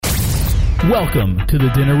Welcome to the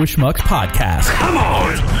Dinner with Schmucks podcast. Come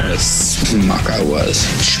on! Schmuck I was.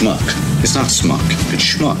 Schmuck. It's not smuck. It's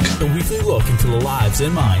schmuck. A weekly look into the lives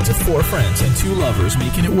and minds of four friends and two lovers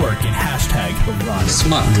making it work in hashtag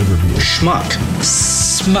Smuck. Schmuck.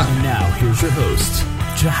 Smuck. And now, here's your host,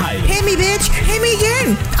 Jahida. Hit me, bitch. Hit me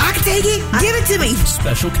again. I can take it. Give it to me.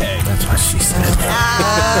 Special K. That's what she said.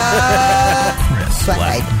 Chris.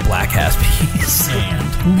 Black ass piece.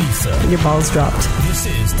 And Lisa. Your balls dropped. This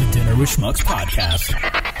is the Dinner with Schmucks podcast.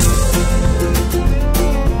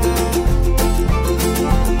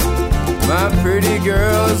 My pretty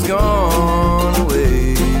girl's gone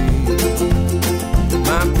away.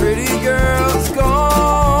 My pretty girl's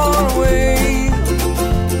gone away.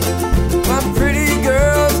 My pretty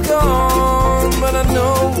girl's gone, but I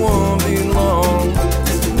know it won't be long.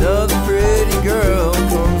 Another pretty girl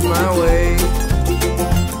comes my way.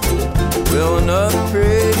 Well, another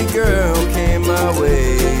pretty girl came my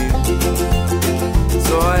way.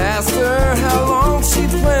 So I asked her how long she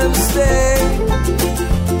planned to stay.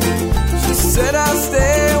 She said I'll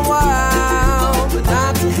stay a while, but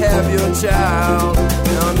not to have your child.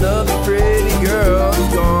 Now another pretty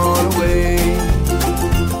girl's gone away.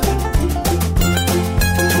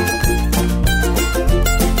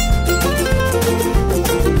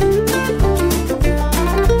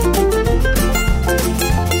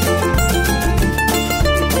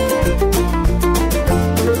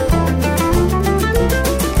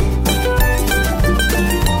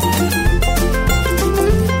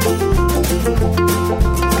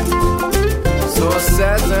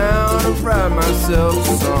 Write myself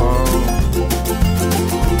a song.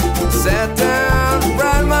 Sat down to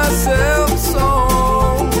write myself a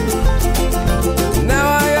song. Now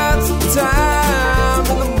I got some time,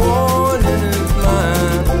 and the morning is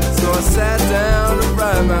mine. So I sat down to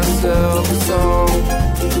write myself a song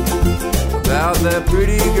about that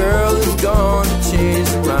pretty girl who's gone to change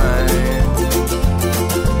her mind.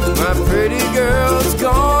 My pretty girl's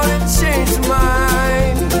gone and changed her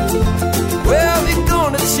mind. Well, if you're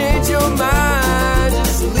gonna change your mind,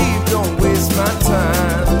 just leave, don't waste my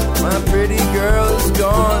time. My pretty girl is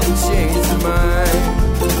gone and changed her mind.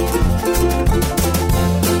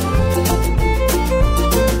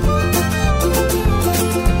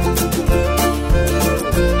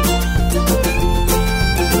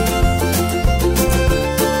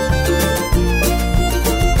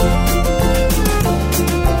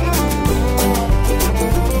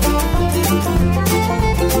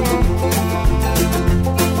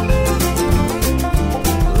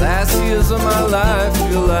 Of my life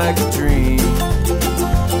feel like a dream.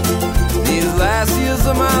 These last years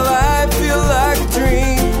of my life feel like a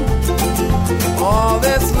dream. All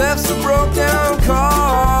that's left's a broke down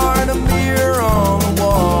car and a mirror on the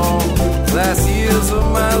wall. Last years of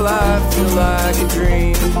my life feel like a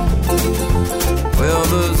dream. Well,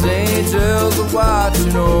 those angels are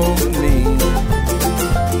watching over me.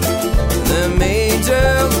 Them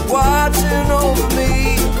angels are watching over me.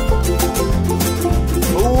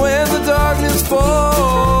 When the darkness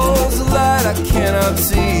falls, the light I cannot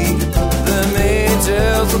see, them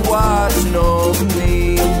angels are watching over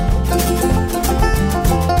me.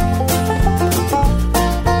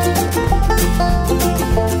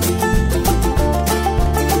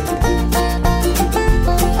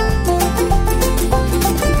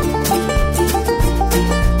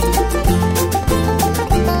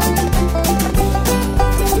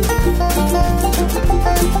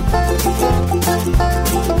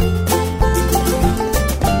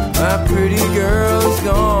 My pretty girl's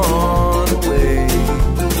gone away.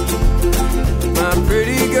 My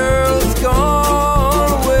pretty girl's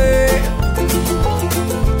gone away.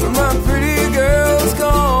 My pretty girl's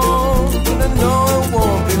gone, but I know it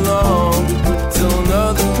won't be long till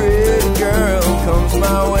another pretty girl comes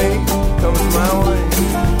my way, comes my way.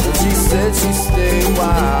 And she said she'd stay a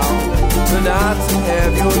while, but not to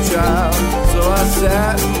have your child. So I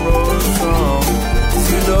sat and wrote a song.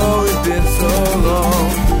 You know it's been so long.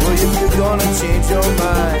 Well, if you're gonna change your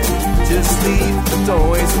mind, just leave, don't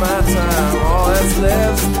waste my time. All that's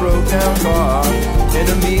left's a broke down car and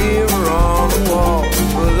a mirror on the wall.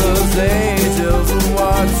 Well, those angels are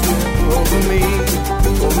watching over me,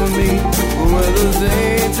 over me. Well, those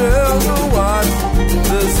angels are watching,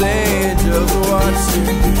 those angels are watching,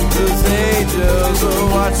 those angels are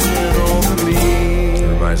watching over me.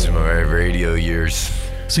 Reminds me of my radio years.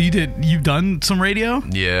 So you've done some radio?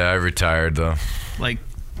 Yeah, I retired though. Like,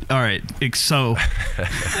 all right. So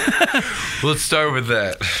let's start with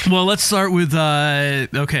that. Well, let's start with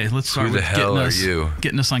okay. Let's start Who the with hell are you?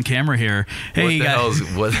 Getting us on camera here. Hey, what the hell is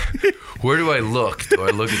what? Where do I look? Do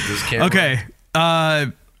I look at this camera? Okay.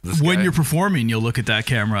 when guy? you're performing, you'll look at that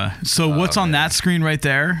camera. So what's on that screen right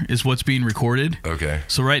there is what's being recorded. Okay.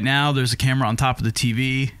 So right now there's a camera on top of the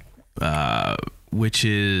TV, which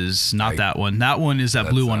is not that one. That one is that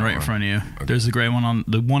blue one right in front of you. Okay. There's the gray one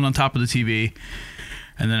on top of the TV,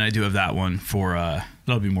 and then I do have that one for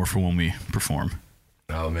that'll be more for when we perform.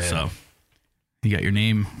 Oh man. So you got your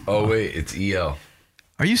name. Oh wait, it's EL.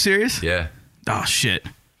 Are you serious? Yeah. Oh shit.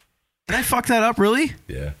 Did I fuck that up? Really?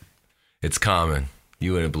 Yeah. It's common.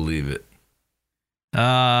 You wouldn't believe it. It's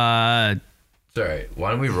all right.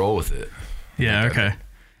 Why don't we roll with it? Yeah. Okay.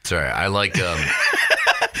 It's all right. I like.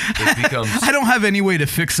 It becomes. I don't have any way to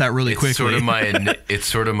fix that really quickly. It's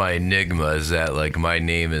sort of my enigma is that like my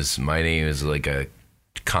name is like a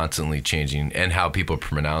constantly changing, and how people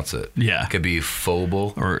pronounce it. Yeah. It could be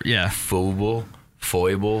Phobal or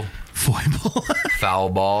Foible, Foul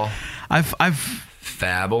Ball. I've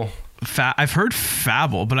Fabble. I've heard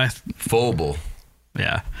Fabble, but Phobal.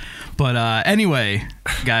 Yeah. But anyway,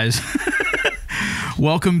 guys,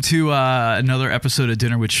 welcome to another episode of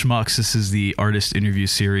Dinner with Schmucks. This is the artist interview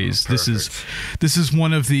series. This is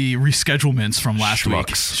one of the reschedulements from last week.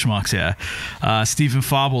 Schmucks, yeah. Stephen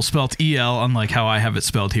Fauble, spelled EL, unlike how I have it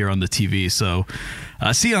spelled here on the TV. So,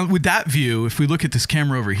 see, with that view, if we look at this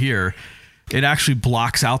camera over here, it actually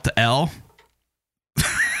blocks out the L.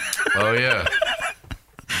 Oh yeah.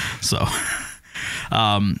 So,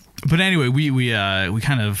 but anyway, we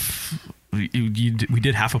kind of we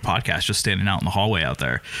did half a podcast just standing out in the hallway out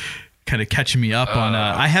there, kind of catching me up on.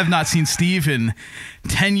 I have not seen Steve in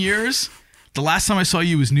 10 years. The last time I saw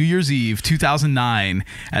you was New Year's Eve, 2009,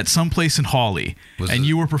 at some place in Hawley,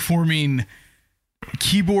 you were performing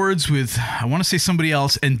keyboards with, I want to say somebody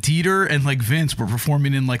else, and Dieter and like Vince were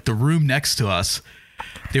performing in like the room next to us.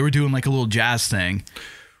 They were doing like a little jazz thing.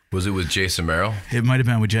 Was it with Jason Merrill? It might have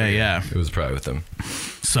been with Jay, yeah. It was probably with him.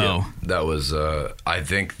 So yeah, that was, I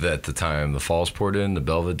think that at the time, the Fallsport Inn, the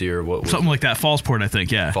Belvedere, what was something it? like that. Fallsport, I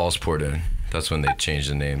think, yeah. Fallsport Inn. That's when they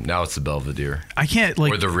changed the name. Now it's the Belvedere. I can't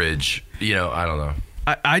like, or the Ridge. You know, I don't know.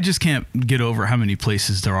 I just can't get over how many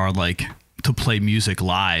places there are like to play music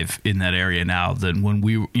live in that area now than when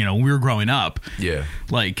we were growing up. Yeah.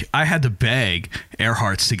 Like I had to beg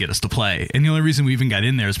Earhart's to get us to play. And the only reason we even got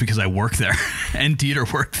in there is because I worked there and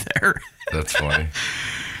Dieter worked there. That's funny.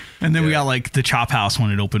 And then we got like the Chop House when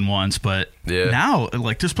it opened once, but now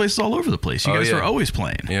like there's places all over the place. You guys are always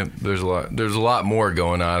playing. Yeah, there's a lot more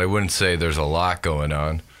going on. I wouldn't say there's a lot going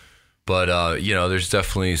on, but there's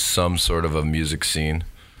definitely some sort of a music scene,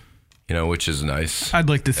 which is nice. I'd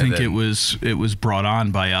like to think it was brought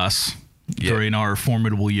on by us during our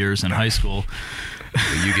formidable years in high school.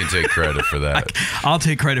 You can take credit for that. I'll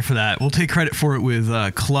take credit for that. We'll take credit for it with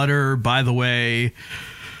Clutter, By the Way.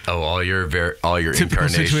 Oh, all your typical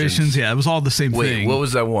incarnations. Situations. Yeah, it was all the same thing. Wait, what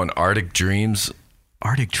was that one? Arctic Dreams?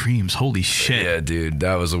 Arctic Dreams. Holy shit. Yeah, dude.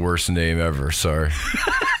 That was the worst name ever. Sorry.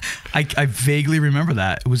 I vaguely remember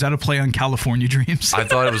that. Was that a play on California Dreams? I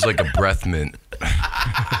thought it was like a breath mint.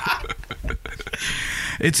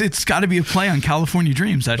 It's got to be a play on California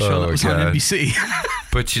Dreams, that show that was on NBC.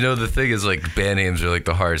 But the thing is, like, band names are like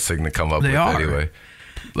the hardest thing to come up with anyway.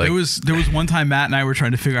 Like, there was one time Matt and I were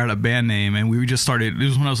trying to figure out a band name, and we just started. It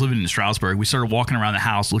was when I was living in Stroudsburg. We started walking around the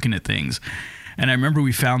house looking at things, and I remember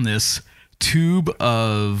we found this tube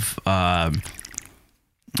of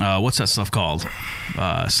what's that stuff called?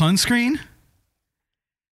 Sunscreen,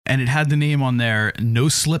 and it had the name on there, No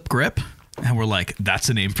Slip Grip, and we're like, that's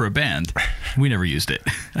a name for a band. We never used it.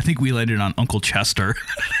 I think we landed on Uncle Chester,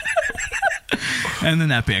 and then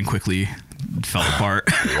that band quickly fell apart.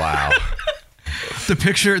 Wow.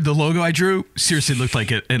 The logo I drew, seriously looked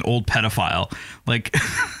like an old pedophile. Like,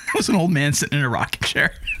 it was an old man sitting in a rocking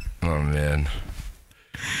chair. Oh, man.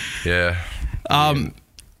 Yeah.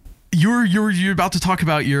 You're about to talk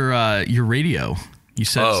about your radio. You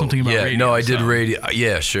said something about radio. No, I did radio.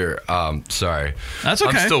 Yeah, sure. Sorry. That's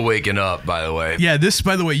okay. I'm still waking up, by the way. Yeah,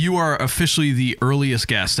 by the way, you are officially the earliest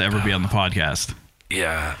guest to ever be on the podcast.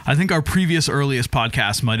 Yeah. I think our previous earliest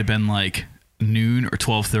podcast might have been like noon or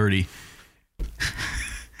 12:30.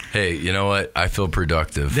 Hey, you know what? I feel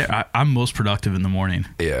productive. I'm most productive in the morning.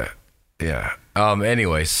 Yeah. Yeah.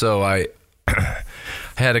 Anyway, so I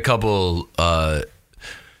had a couple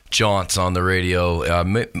jaunts on the radio,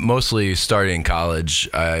 mostly starting in college.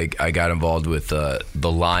 I got involved with The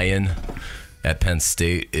Lion at Penn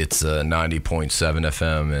State. It's 90.7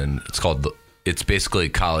 FM, and it's basically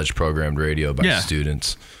college programmed radio by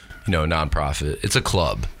students. Nonprofit. It's a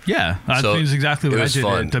club. Yeah, I think it's exactly what I did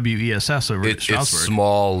fun. at WESS over at Stroudsburg. It's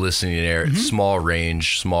small listening area, small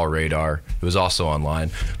range, small radar. It was also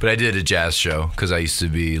online, but I did a jazz show because I used to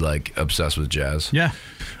be like obsessed with jazz. Yeah.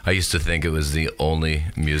 I used to think it was the only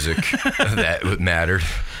music that mattered.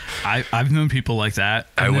 I've known people like that.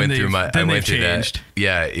 I went through changed. that.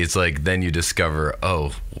 Yeah, it's like then you discover,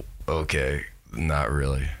 oh, okay, not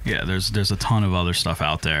really. Yeah, there's a ton of other stuff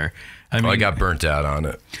out there. I got burnt out on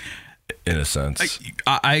it, in a sense.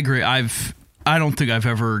 I agree. I don't think I've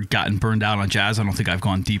ever gotten burned out on jazz. I don't think I've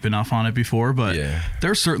gone deep enough on it before, but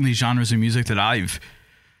there are certainly genres of music that I've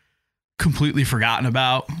completely forgotten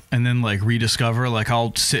about and then like rediscover. Like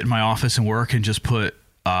I'll sit in my office and work and just put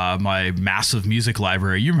my massive music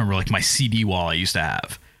library. You remember like my CD wall I used to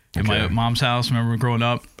have in my mom's house. Remember growing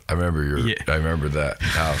up? I remember I remember that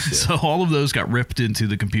house. Yeah. So all of those got ripped into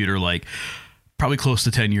the computer like probably close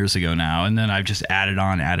to 10 years ago now. And then I've just added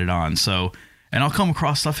on. So, and I'll come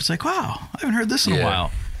across stuff. It's like, wow, I haven't heard this in a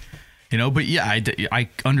while. You know, but yeah, I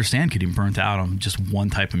understand getting burnt out on just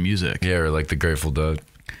one type of music. Yeah, or like the Grateful Dead.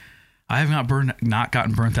 I have not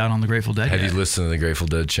gotten burnt out on the Grateful Dead Have yet. you listened to the Grateful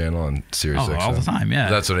Dead channel on Sirius XM? All the time, yeah.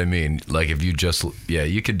 That's what I mean. Like if you just,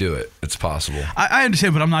 you could do it. It's possible. I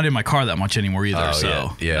understand, but I'm not in my car that much anymore either. Oh,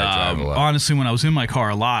 so yeah, I drive a lot. Honestly, when I was in my car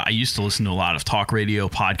a lot, I used to listen to a lot of talk radio,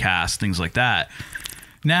 podcasts, things like that.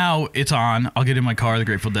 Now it's on. I'll get in my car. The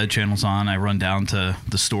Grateful Dead channel's on. I run down to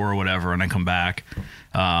the store or whatever, and I come back.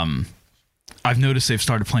 I've noticed they've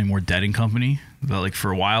started playing more Dead and Company. But like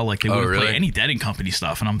for a while, like they wouldn't play any Dead and Company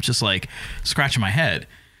stuff, and I'm just like scratching my head.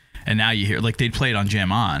 And now you hear like they'd play it on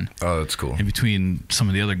Jam On. Oh, that's cool. In between some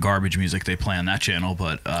of the other garbage music they play on that channel,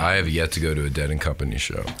 but I have yet to go to a Dead and Company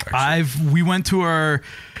show. I went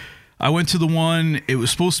to the one. It was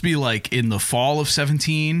supposed to be like in the fall of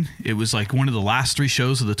 2017. It was like one of the last 3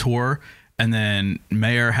 shows of the tour. And then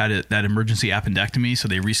Mayer had that emergency appendectomy, so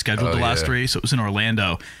they rescheduled the last 3. So it was in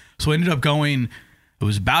Orlando. So I ended up going. It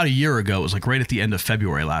was about a year ago. It was like right at the end of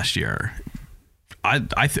February last year.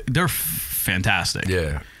 They're fantastic.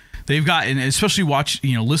 Yeah, they've gotten, especially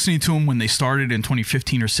listening to them when they started in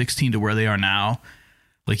 2015 or 16 to where they are now.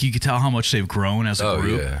 Like you could tell how much they've grown as a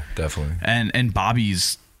group. Oh yeah, definitely. And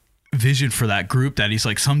Bobby's vision for that group, that he's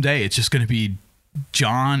like someday it's just going to be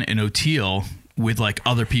John and Oteil with like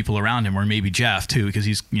other people around him, or maybe Jeff too, because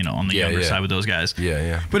he's on the younger side with those guys.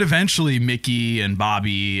 Yeah. But eventually Mickey and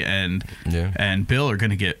Bobby and Bill are going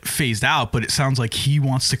to get phased out. But it sounds like he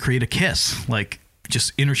wants to create a Kiss, like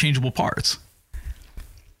just interchangeable parts.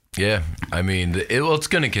 Yeah, I mean, it's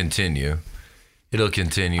going to continue. It'll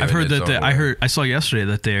continue. I've heard that. I saw yesterday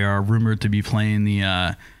that they are rumored to be playing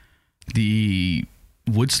the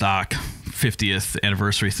Woodstock 50th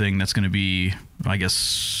anniversary thing. That's going to be, I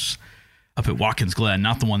guess, up at Watkins Glen,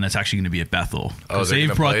 not the one that's actually going to be at Bethel. Oh, they're going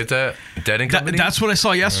to play at that? Dead and Company? That's what I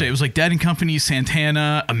saw yesterday. It was like Dead and Company,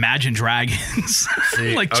 Santana, Imagine Dragons,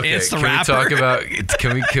 like Chance the Rapper.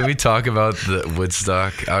 Can we talk about the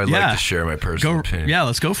Woodstock? I would like to share my personal opinion. Yeah,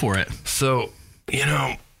 let's go for it. So,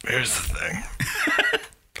 here's the thing.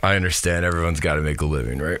 I understand everyone's got to make a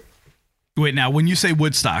living, right? Wait, now, when you say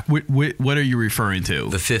Woodstock, what are you referring to?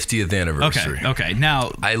 The 50th anniversary. Okay.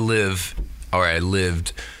 Now, I lived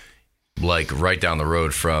like right down the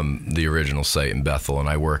road from the original site in Bethel, and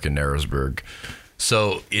I work in Narrowsburg.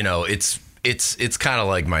 So, it's kind of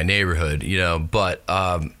like my neighborhood, but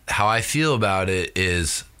how I feel about it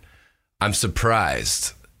is I'm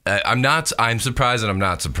surprised. I'm surprised and I'm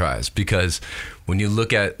not surprised, because when you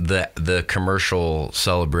look at the commercial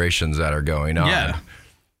celebrations that are going on,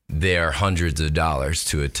 they are hundreds of dollars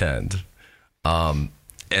to attend. And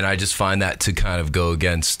I just find that to kind of go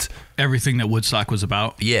against everything that Woodstock was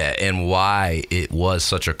about. Yeah, and why it was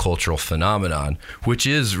such a cultural phenomenon, which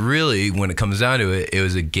is really, when it comes down to it, it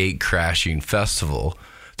was a gate-crashing festival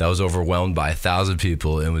that was overwhelmed by 1,000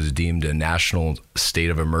 people and was deemed a national state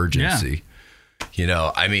of emergency.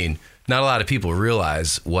 Yeah. I mean, not a lot of people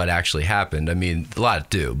realize what actually happened. I mean, a lot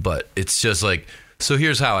do, but it's just like, so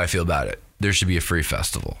here's how I feel about it. There should be a free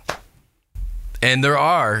festival. And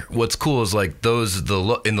what's cool is like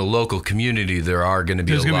in the local community, there are going to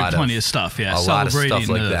be plenty of stuff, a lot of stuff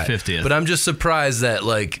like that. 50th. But I'm just surprised that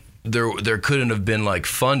like there couldn't have been like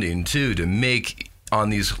funding too to make on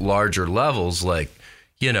these larger levels, like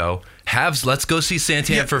let's go see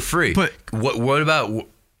Santana for free. But what about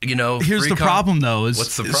here's the problem though.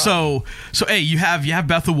 What's the problem? So hey, you have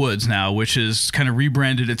Bethel Woods now, which is kind of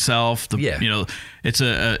rebranded itself. It's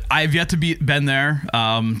I've yet to been there,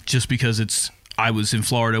 just because I was in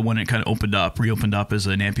Florida when it kind of reopened up as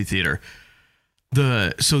an amphitheater.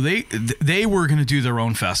 So they were going to do their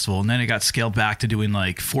own festival, and then it got scaled back to doing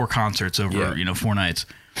like 4 concerts over 4 nights.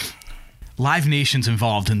 Live Nation's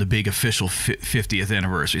involved in the big official 50th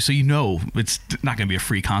anniversary, so it's not going to be a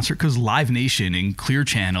free concert because Live Nation and Clear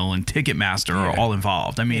Channel and Ticketmaster are all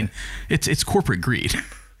involved. I mean, it's corporate greed.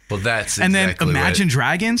 Well, that's and exactly then Imagine what,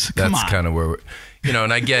 Dragons. Come that's on. kind of where we're,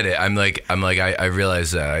 and I get it. I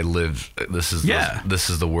realize that I live. This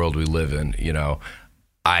is the world we live in.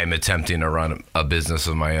 I'm attempting to run a business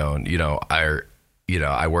of my own.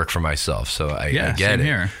 I work for myself, so I get same it.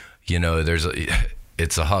 Here.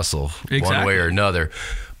 It's a hustle exactly. one way or another.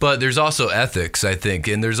 But there's also ethics, I think,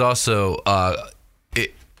 and there's also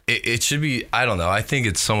it should be. I don't know. I think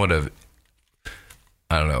it's somewhat of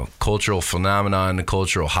cultural phenomenon, a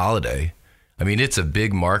cultural holiday. I mean, it's a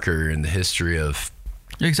big marker in the history of.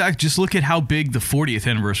 Exactly. Just look at how big the 40th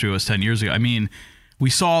anniversary was 10 years ago. I mean, we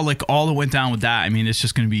saw like all that went down with that. I mean, it's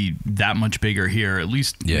just going to be that much bigger here. At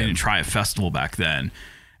least they didn't try a festival back then.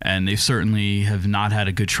 And they certainly have not had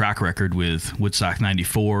a good track record with Woodstock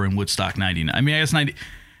 94 and Woodstock 99. I mean, I guess I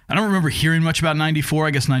don't remember hearing much about 94.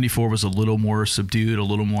 I guess 94 was a little more subdued, a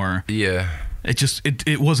little more. Yeah.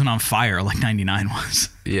 It wasn't on fire like 99 was.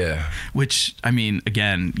 Yeah. Which, I mean,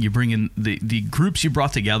 again, you bring in the groups you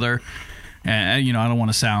brought together. And, I don't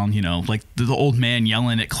want to sound, like the old man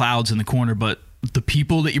yelling at clouds in the corner, but the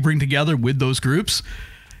people that you bring together with those groups,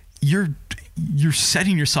 you're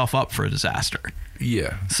setting yourself up for a disaster.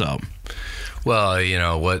 Yeah. So. Well,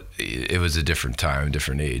 it was a different time,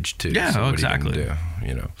 different age too. Yeah, so exactly. What are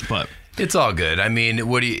you gonna do, But it's all good. I mean,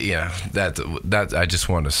 that I just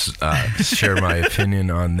want to share my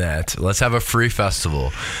opinion on that. Let's have a free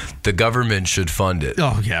festival. The government should fund it.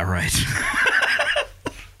 Oh yeah, right.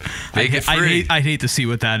 Make it free. I'd hate to see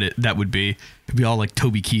what that would be. It'd be all like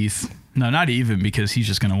Toby Keith. No, not even, because he's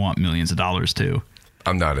just going to want millions of dollars too.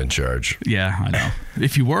 I'm not in charge. Yeah, I know.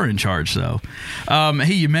 If you were in charge, though.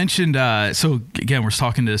 Hey, you mentioned, so again, we're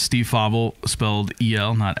talking to Steve Fauble, spelled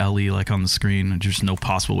E-L, not L-E, like on the screen. There's no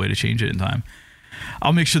possible way to change it in time.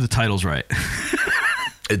 I'll make sure the title's right.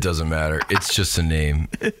 It doesn't matter. It's just a name.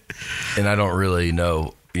 And I don't really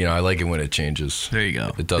know. I like it when it changes. There you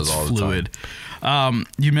go. It does it's all fluid. the time.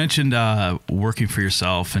 You mentioned working for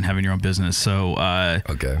yourself and having your own business. So,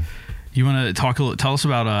 okay. You want to tell us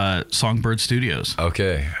about Songbird Studios?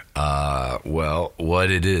 Okay. Well,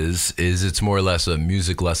 what it is it's more or less a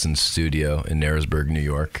music lesson studio in Narrowsburg, New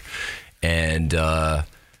York. And I'm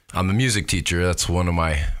a music teacher. That's one of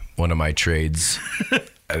my trades.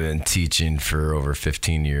 I've been teaching for over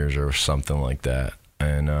 15 years or something like that.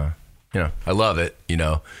 And I love it.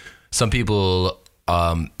 Some people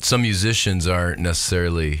some musicians aren't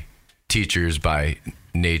necessarily teachers by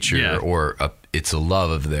nature or it's a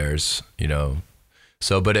love of theirs,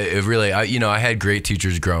 So, but it really, I had great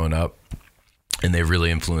teachers growing up, and they really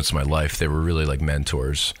influenced my life. They were really like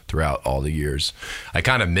mentors throughout all the years. I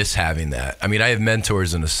kind of miss having that. I mean, I have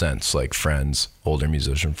mentors in a sense, like friends, older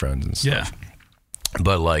musician friends and stuff. Yeah.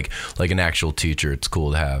 But like an actual teacher, it's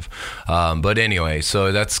cool to have. But anyway,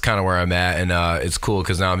 so that's kind of where I'm at, and it's cool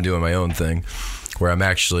because now I'm doing my own thing, where I'm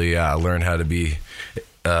actually learn how to be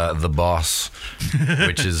the boss,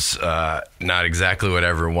 which is not exactly what I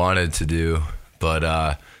ever wanted to do, but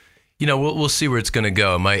we'll see where it's gonna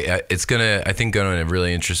go. It's gonna, I think, go in a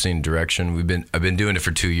really interesting direction. I've been doing it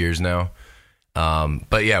for 2 years now,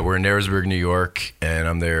 but yeah, we're in Narrowsburg, New York, and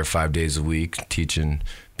I'm there 5 days a week teaching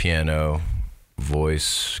piano,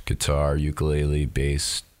 voice, guitar, ukulele,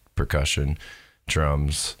 bass, percussion,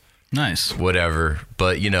 drums, nice, whatever.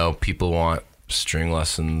 But people want string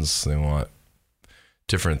lessons, they want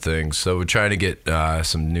different things, so we're trying to get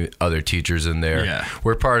some new other teachers in there. Yeah.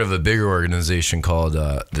 We're part of a bigger organization called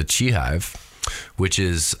the Chi Hive, which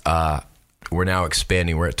is we're now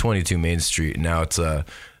expanding. We're at 22 Main Street, and now it's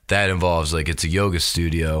that involves it's a yoga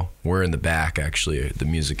studio. We're in the back, actually, the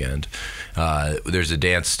music end. There's a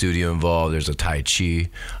dance studio involved. There's a Tai Chi.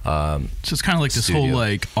 So it's kind of like studio. this whole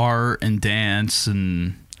like art and dance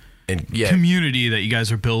and community that you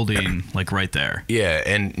guys are building right there. Yeah,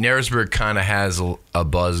 and Narrowsburg kind of has a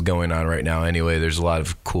buzz going on right now anyway. There's a lot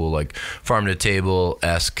of cool farm to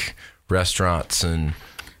table-esque restaurants, and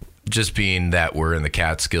just being that we're in the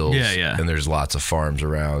Catskills, and there's lots of farms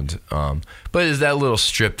around. But is that little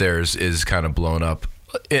strip there is kind of blown up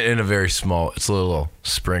in a very small, it's a little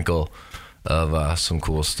sprinkle of some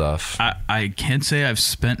cool stuff. I can't say I've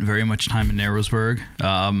spent very much time in Narrowsburg.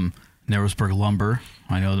 Narrowsburg Lumber.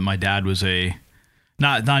 I know that my dad was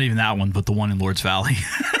not even that one, but the one in Lords Valley.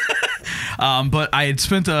 But I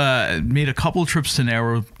had made a couple trips to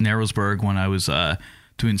Narrowsburg when I was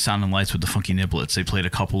doing Sound and Lights with the Funky Niblets. They played a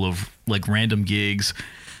couple of random gigs.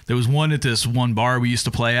 There was one at this one bar we used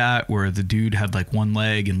to play at where the dude had one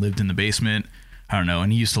leg and lived in the basement. I don't know,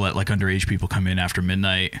 and he used to let underage people come in after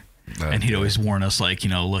midnight, and he'd always warn us look,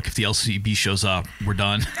 if the LCB shows up, we're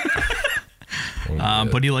done.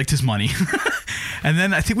 But he liked his money. And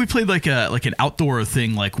then I think we played an outdoor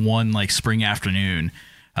thing one spring afternoon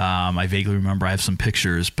I vaguely remember I have some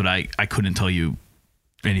pictures, but I couldn't tell you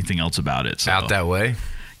anything else about it. So. Out that way?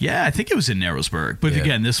 Yeah, I think it was in Narrowsburg. But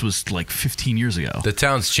again, this was like 15 years ago. The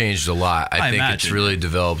town's changed a lot. I think imagine. it's really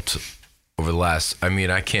developed over the last, I mean,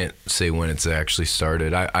 I can't say when it's actually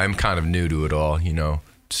started. I'm kind of new to it all,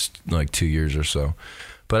 just like 2 years or so.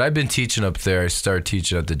 But I've been teaching up there. I started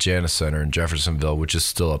teaching at the Janus Center in Jeffersonville, which is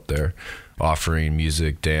still up there, offering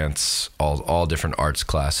music, dance, all different arts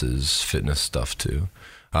classes, fitness stuff too.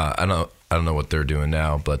 I don't know what they're doing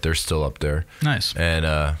now, but they're still up there. Nice.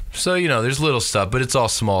 And so, there's little stuff, but it's all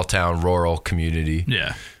small town, rural community.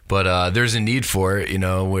 Yeah. But there's a need for it,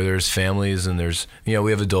 where there's families and there's, we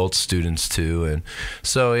have adult students too. And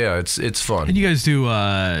so, yeah, it's fun. And you guys do,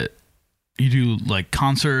 you do like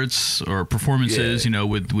concerts or performances,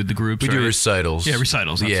 with the groups, We do recitals. Yeah,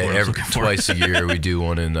 recitals. That's what I was looking for. Twice a year. We do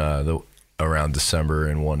one in around December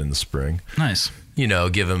and one in the spring. Nice.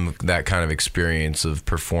 Give them that kind of experience of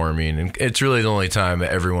performing. And it's really the only time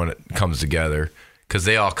that everyone comes together because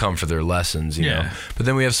they all come for their lessons, know. But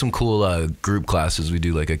then we have some cool group classes. We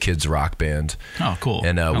do like a kids rock band. Oh, cool.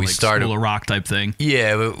 And we like started School of Rock type thing.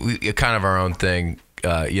 Yeah, but we kind of our own thing,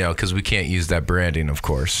 because we can't use that branding, of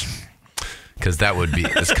course. Because that would be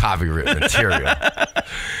this copyright material.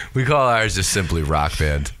 We call ours just simply rock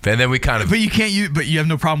band, and then we kind of. But you can't use. But you have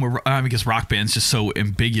no problem with because rock band's just so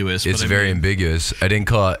ambiguous. It's very ambiguous. I didn't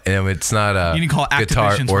call it. It's not a you didn't call it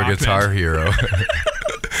guitar Activision's or rock Guitar band. Hero.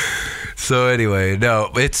 So anyway,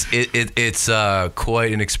 no, it's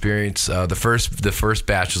quite an experience. The first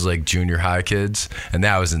batch was like junior high kids, and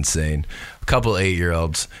that was insane. A couple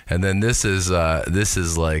 8-year-olds, and then this is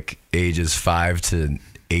like ages 5 to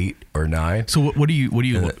 8 or 9. So what are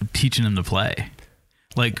you teaching them to play?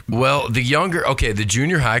 Like, well, the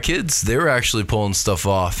junior high kids, they were actually pulling stuff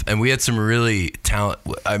off, and we had some really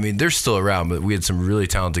I mean, they're still around, but we had some really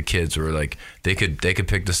talented kids who were like they could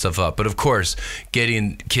pick this stuff up. But of course,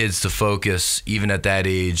 getting kids to focus even at that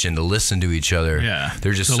age and to listen to each other,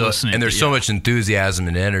 they're just there's so much enthusiasm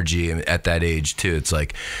and energy at that age too. It's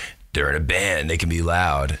like they're in a band, they can be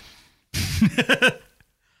loud.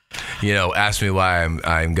 Ask me why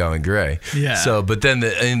I'm going gray. Yeah. So, but then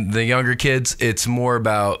the younger kids, it's more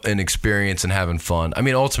about an experience and having fun. I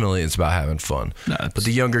mean, ultimately, it's about having fun. But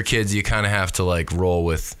the younger kids, you kind of have to like roll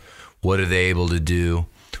with what are they able to do.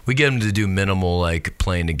 We get them to do minimal like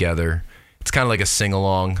playing together. It's kind of like a sing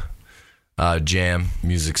along. Jam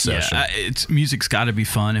music session. Yeah, music's got to be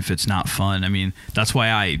fun. If it's not fun, I mean, that's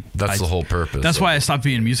why That's the whole purpose. That's why I stopped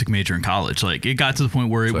being a music major in college. Like, it got to the point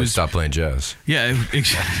where I stopped playing jazz. Yeah,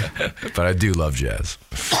 but I do love jazz.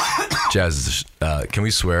 Jazz is. Can we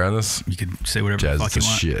swear on this? You can say whatever jazz the fuck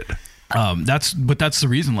is you want. Shit. That's the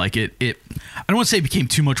reason. Like it. I don't want to say it became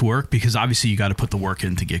too much work because obviously you got to put the work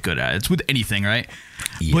in to get good at it. It's with anything, right?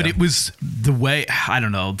 Yeah. But it was the way. I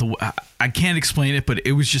don't know. I can't explain it, but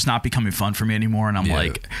it was just not becoming fun for me anymore. And I'm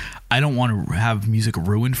like, I don't want to have music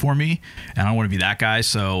ruined for me, and I don't want to be that guy.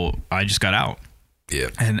 So I just got out. Yeah.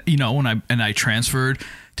 And when I transferred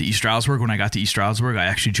to East Stroudsburg, when I got to East Stroudsburg, I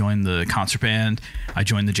actually joined the concert band. I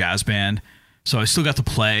joined the jazz band, so I still got to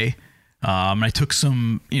play. I took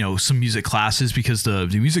some music classes because the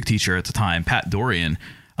music teacher at the time, Pat Dorian,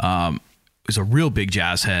 was a real big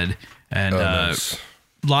jazz head and nice.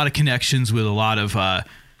 A lot of connections with a lot of.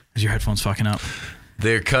 Is your headphones fucking up?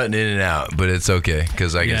 They're cutting in and out, but it's okay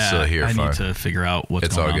because I can still hear fine. I need to figure out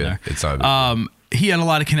what's going on there. It's all good. He had a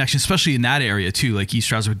lot of connections, especially in that area too, like East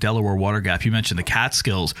Stroudsburg, Delaware, Water Gap. You mentioned the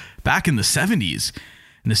Catskills back in the 70s.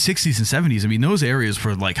 In the 60s and 70s, I mean, those areas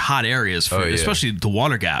were like hot areas, for, especially the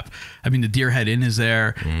Water Gap. I mean, the Deerhead Inn is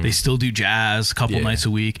there. They still do jazz a couple nights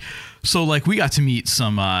a week. So, like, we got to meet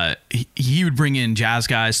some. He would bring in jazz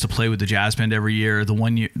guys to play with the jazz band every year. The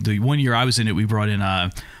one year I was in it, we brought in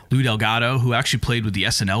Lou Delgado, who actually played with the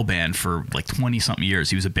SNL band for like 20-something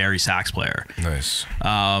years. He was a Barry sax player. Nice.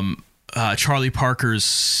 Charlie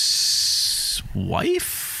Parker's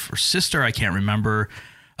wife or sister, I can't remember.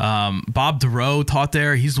 Bob DeRoe taught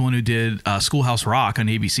there. He's the one who did Schoolhouse Rock on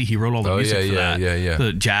ABC. He wrote all the music for that. Yeah.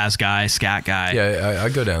 The jazz guy, scat guy. Yeah, I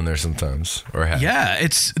go down there sometimes. Or have. Yeah,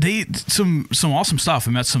 it's some awesome stuff.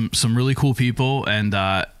 I met some really cool people, and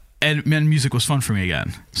music was fun for me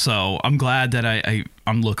again. So I'm glad that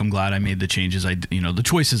I'm glad I made the changes. The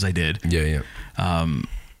choices I did. Yeah.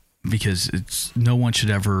 Because no one should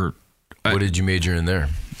ever. What did you major in there?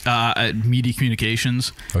 Media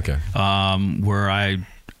communications. Okay.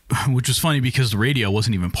 Which was funny because the radio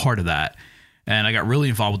wasn't even part of that. And I got really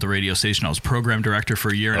involved with the radio station. I was program director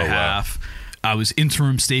for a year and a half. I was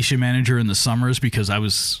interim station manager in the summers because I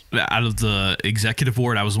was out of the executive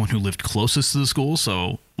board. I was the one who lived closest to the school.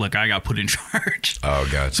 So like I got put in charge. Oh,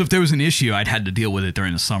 God. So if there was an issue, I'd had to deal with it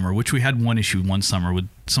during the summer, which we had one issue one summer with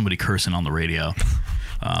somebody cursing on the radio.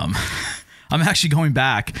 I'm actually going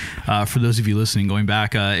back, for those of you listening, going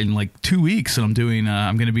back in like 2 weeks, and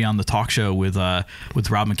I'm going to be on the talk show with Rob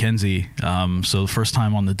McKenzie. So the first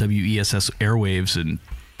time on the WESS airwaves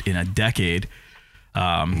in a decade.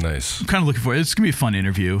 Nice. I'm kind of looking for it. It's going to be a fun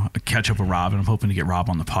interview. Catch up with Rob, and I'm hoping to get Rob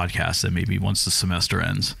on the podcast that maybe once the semester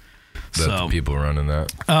ends. The people running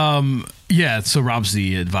that. Yeah. So Rob's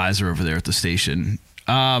the advisor over there at the station.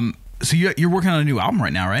 So you're working on a new album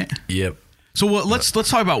right now, right? Yep. So let's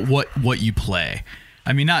talk about what you play.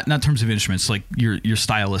 I mean, not in terms of instruments, like your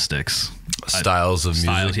stylistics. Styles of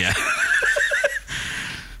music. Yeah.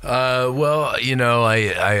 Well,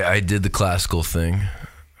 I did the classical thing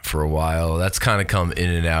for a while. That's kind of come in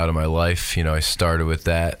and out of my life. I started with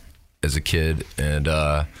that as a kid, and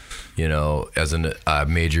as I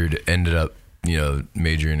ended up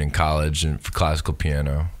majoring in college and for classical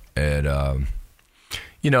piano, and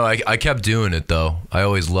I kept doing it though. I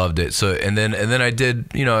always loved it. So and then I did.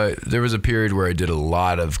 There was a period where I did a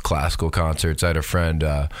lot of classical concerts. I had a friend,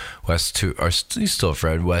 he's still a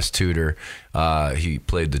friend, Wes Tudor. He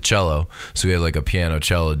played the cello, so we had like a piano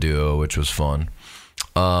cello duo, which was fun.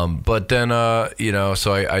 But then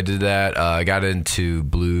so I did that. I got into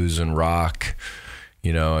blues and rock.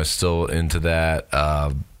 I was still into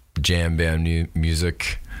that. Jam band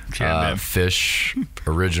music, Fish,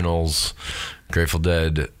 Originals, Grateful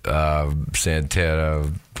Dead,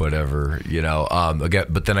 Santana, whatever,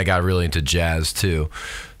 but then I got really into jazz too.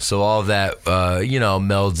 So all of that,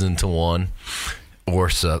 melds into one or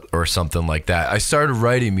something like that. I started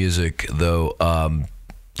writing music though.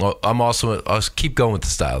 I'll keep going with the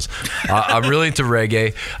styles. I'm really into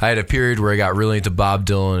reggae. I had a period where I got really into Bob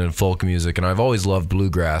Dylan and folk music, and I've always loved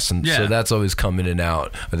bluegrass, and so that's always come in and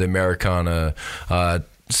out. The Americana,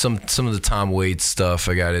 some of the Tom Waits stuff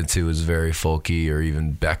I got into was very folky, or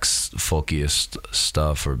even Beck's folkiest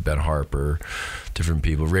stuff, or Ben Harper, different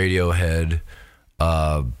people. Radiohead.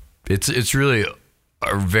 It's really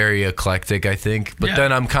very eclectic, I think. But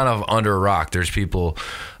then I'm kind of under a rock. There's people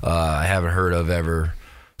I haven't heard of ever.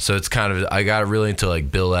 So it's kind of, I got really into like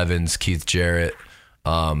Bill Evans, Keith Jarrett,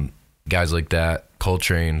 guys like that,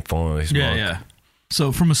 Coltrane, Thelonious Monk. Yeah.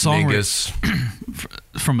 So from a songwriting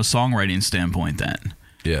standpoint, then,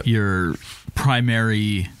 your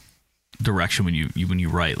primary direction when you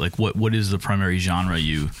write, like what is the primary genre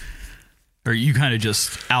you kind of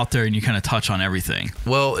just out there and you kind of touch on everything?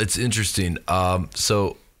 Well, it's interesting.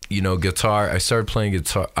 So guitar. I started playing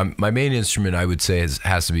guitar. My main instrument, I would say,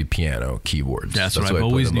 has to be piano, keyboards. That's what I've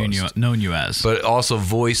always known you as. But also,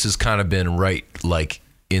 voice has kind of been right, like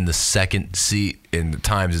in the second seat. In the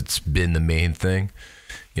times, it's been the main thing.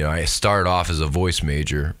 I started off as a voice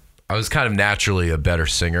major. I was kind of naturally a better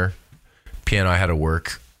singer. Piano, I had to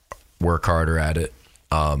work harder at it.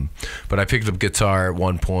 But I picked up guitar at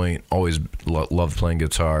one point. Always loved playing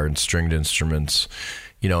guitar and stringed instruments.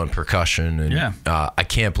 And percussion, and I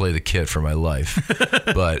can't play the kit for my life,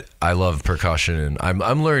 but I love percussion, and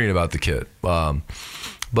I'm learning about the kit.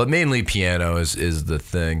 But mainly piano is the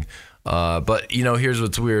thing. But here's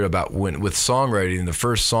what's weird about with songwriting. The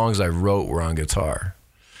first songs I wrote were on guitar,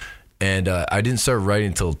 and I didn't start writing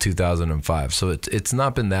until 2005. So it's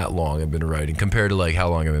not been that long I've been writing compared to like how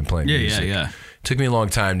long I've been playing music. Yeah. It took me a long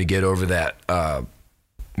time to get over that.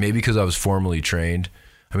 Maybe because I was formally trained.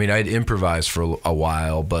 I mean, I'd improvised for a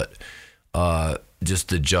while, but just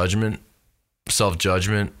the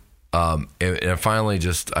self-judgment, and finally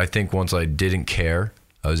I think once I didn't care,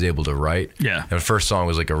 I was able to write. Yeah. And the first song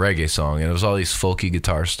was like a reggae song, and it was all these folky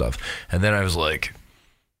guitar stuff. And then I was like,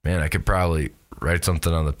 man, I could probably write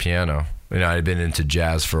something on the piano. I'd been into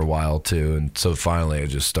jazz for a while too, and so finally I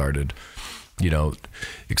just started,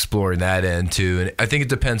 exploring that end too. And I think it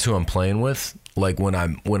depends who I'm playing with. Like when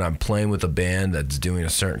I'm playing with a band that's doing a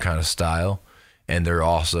certain kind of style, and they're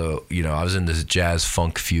also, I was in this jazz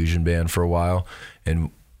funk fusion band for a while,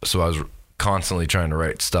 and so I was constantly trying to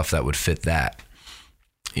write stuff that would fit that,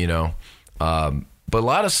 but a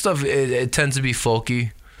lot of stuff it tends to be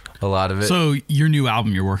folky, a lot of it. So your new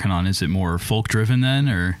album you're working on, is it more folk driven then,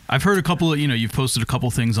 or I've heard a couple of, you've posted a couple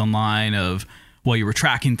things online of while you were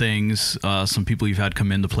tracking things, some people you've had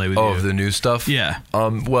come in to play with you. Oh, the new stuff? Yeah.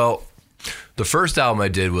 Well, the first album I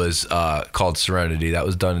did was called Serenity. That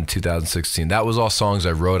was done in 2016. That was all songs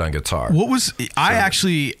I wrote on guitar. I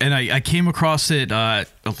came across it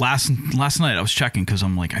last night. I was checking because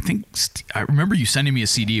I'm like, I remember you sending me a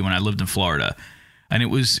CD when I lived in Florida. And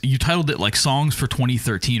you titled it like Songs for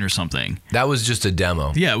 2013 or something. That was just a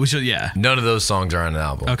demo. Yeah, it was just, yeah. None of those songs are on an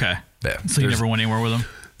album. Okay. Yeah. So you never went anywhere with them?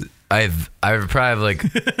 I probably have like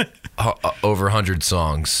over 100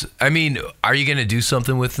 songs. I mean, are you going to do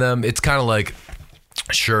something with them? It's kind of like,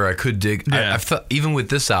 sure, I could dig. Yeah. I thought, even with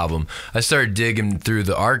this album, I started digging through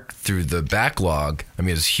the backlog. I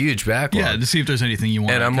mean, it's a huge backlog. Yeah, to see if there's anything you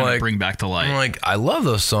want And to I'm kind of like- bring back to life. I'm like, I love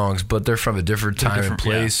those songs, but they're from a different time and different,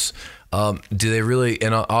 yeah. place. Do they really?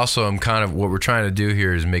 And also, I'm kind of what we're trying to do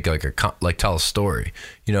here is make like tell a story,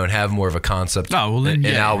 and have more of a concept, Oh, well, then,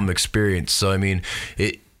 an yeah. album experience. So I mean,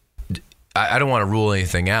 I don't want to rule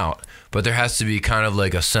anything out, but there has to be kind of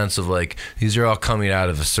like a sense of like these are all coming out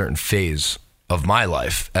of a certain phase of my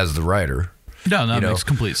life as the writer. No, that makes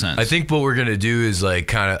complete sense. I think what we're gonna do is like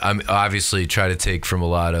kind of, I'm obviously try to take from a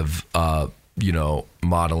lot of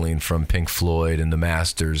modeling from Pink Floyd and the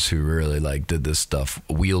Masters, who really like did this stuff,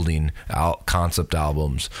 wielding out concept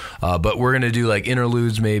albums. But we're gonna do like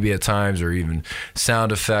interludes maybe at times, or even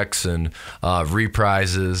sound effects and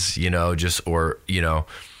reprises,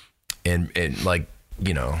 and like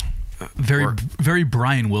very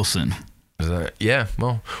Brian Wilson. Yeah,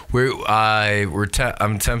 well,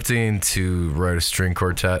 I'm attempting to write a string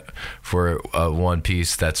quartet for one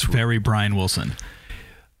piece. That's Very Brian Wilson.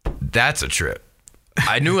 a trip.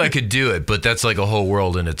 I knew I could do it, but that's like a whole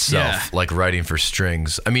world in itself. Yeah. Like writing for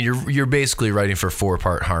strings. I mean, you're basically writing for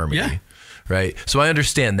 4-part harmony, Yeah. right? So I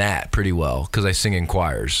understand that pretty well because I sing in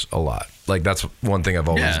choirs a lot. Like that's one thing I've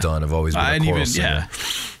always done. I've always been a choral singer.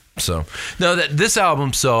 So no, this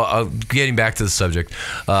album. So getting back to the subject.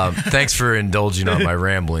 Thanks for indulging on my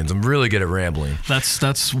ramblings. I'm really good at rambling. That's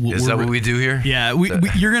Is that what we do here? Yeah,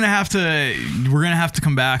 you're gonna have to. We're gonna have to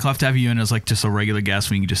come back. I'll have to have you in as like just a regular guest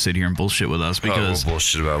when you can just sit here and bullshit with us, because we'll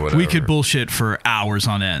bullshit about whatever. we could bullshit for hours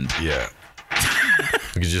on end. Yeah.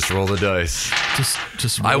 We could just roll the dice. Just.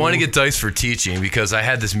 I want to roll. get dice for teaching because I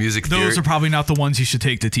had this music theory. Those are probably not the ones you should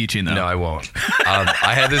take to teaching, though. No, I won't.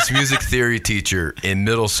 I had this music theory teacher in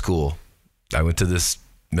middle school. I went to this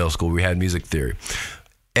middle school. We had music theory.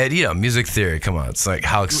 And, music theory, come on. It's like,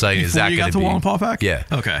 how exciting is that going to be? Before you got to Wallenpaupack? Yeah.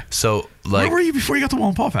 Okay. So, Where were you before you got to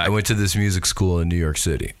Wallenpaupack? I went to this music school in New York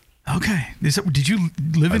City. Okay. Did you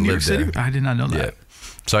live in New York lived City? there. I did not know that. Yeah.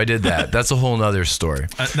 So I did that. That's a whole nother story.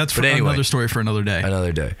 That's another story for another day.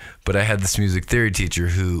 Another day. But I had this music theory teacher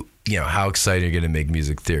who, how excited you're going to make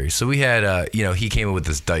music theory. So we had, he came up with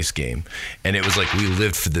this dice game. And it was like we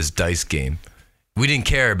lived for this dice game. We didn't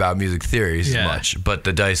care about music theories much, but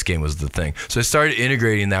the dice game was the thing. So I started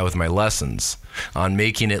integrating that with my lessons on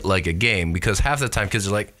making it like a game, because half the time kids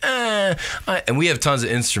are like, and we have tons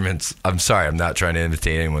of instruments. I'm sorry, I'm not trying to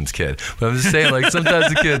imitate anyone's kid, but I'm just saying, like,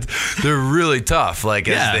 sometimes the kids, they're really tough, like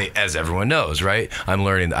as everyone knows, right? I'm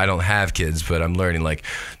learning. I don't have kids, but I'm learning, like,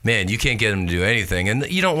 man, you can't get them to do anything, and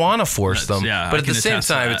you don't want to force them. But at the same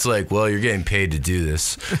time, it's like, well, you're getting paid to do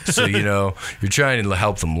this, so you're trying to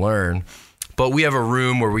help them learn. But we have a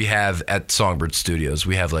room where we have at Songbird Studios,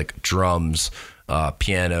 we have like drums,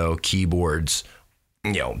 piano, keyboards,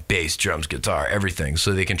 bass, drums, guitar, everything,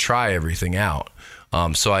 so they can try everything out.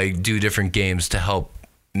 So I do different games to help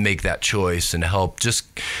make that choice and help just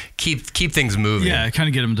keep things moving. Yeah, kind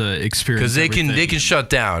of get them to experience. Because they can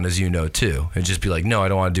shut down, as you know, too, and just be like, no, I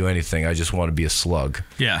don't want to do anything. I just want to be a slug.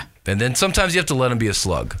 Yeah. And then sometimes you have to let them be a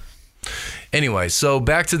slug. Anyway, so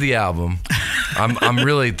back to the album.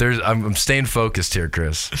 I'm staying focused here,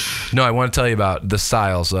 Chris. No, I want to tell you about the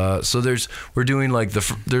styles. So we're doing like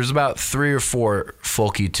there's about 3 or 4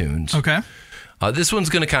 folky tunes. Okay. This one's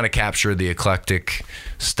going to kind of capture the eclectic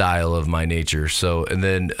style of my nature. So, and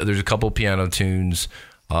then there's a couple piano tunes.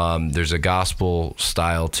 There's a gospel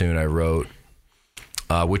style tune I wrote,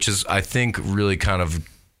 which is, I think, really kind of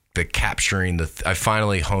the capturing I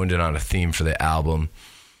finally honed in on a theme for the album.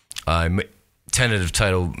 Tentative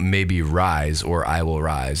title maybe Rise or I Will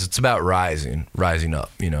Rise. It's about rising up,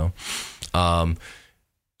 some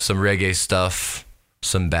reggae stuff,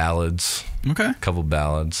 some ballads. Okay. A couple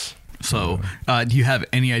ballads. So, do you have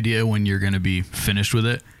any idea when you're going to be finished with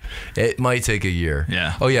it? It might take a year.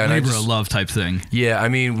 Yeah. Oh yeah. Labor of love type thing. Yeah. I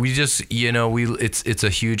mean, we just, it's a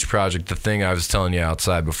huge project. The thing I was telling you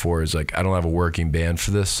outside before is like, I don't have a working band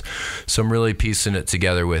for this. So I'm really piecing it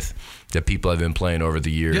together with the people I've been playing over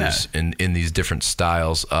the years in these different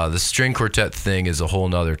styles. The string quartet thing is a whole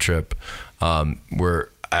nother trip. Where,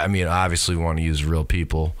 I mean, obviously we want to use real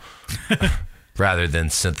people rather than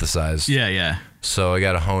synthesized. Yeah. Yeah. So I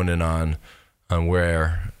got to hone in on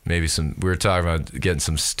where maybe we were talking about getting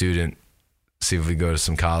some see if we go to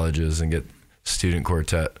some colleges and get student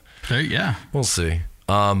quartet. Yeah. We'll see.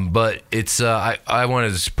 But it's I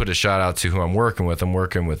wanted to put a shout out to who I'm working with. I'm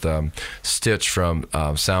working with Stitch from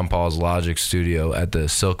Sound Paul's Logic Studio at the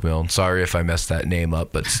Silk Mill. Sorry if I messed that name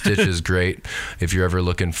up, but Stitch is great. If you're ever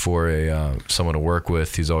looking for someone to work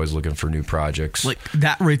with, he's always looking for new projects. Like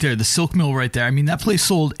that right there, the Silk Mill right there. I mean, that place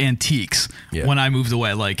sold antiques when I moved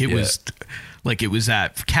away. Like it was. Like it was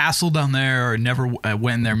at Castle down there, or never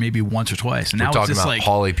went there maybe once or twice. And now We're it's talking just about like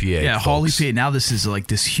Hawley, PA. Yeah, folks. Hawley, PA. Now this is like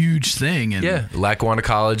this huge thing. And Yeah, Lackawanna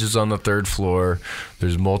College is on the 3rd floor.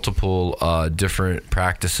 There's multiple different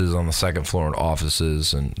practices on the 2nd floor and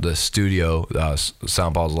offices, and the studio,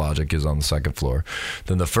 Sound Paul's Logic, is on the 2nd floor.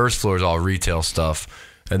 Then the 1st floor is all retail stuff.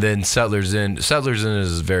 And then Settlers Inn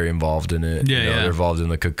is very involved in it. Yeah, They're involved in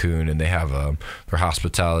the Cocoon, and they have their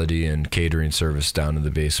hospitality and catering service down in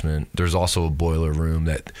the basement. There's also a boiler room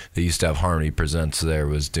that they used to have Harmony Presents there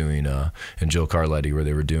was doing, and Joe Carletti, where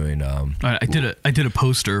they were doing. I did a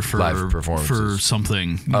poster for live performances. for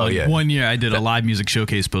something. Oh, Like, yeah. one year I did a live music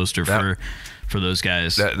showcase poster for those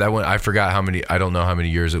guys. That went. I forgot how many. I don't know how many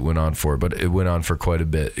years it went on for, but it went on for quite a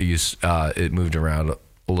bit. It moved around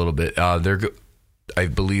a little bit. I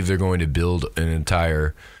believe they're going to build an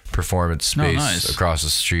entire performance space nice. across the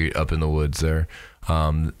street up in the woods there,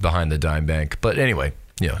 behind the Dime Bank. But anyway,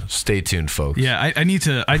 stay tuned, folks. Yeah,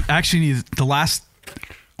 I actually need the last.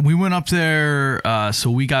 We went up there, so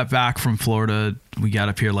we got back from Florida. We got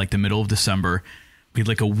up here like the middle of December. We had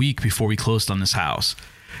like a week before we closed on this house.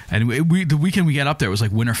 And the weekend we got up there was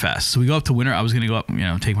like Winterfest. So we go up to Winter. I was going to go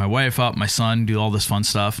up, take my wife up, my son, do all this fun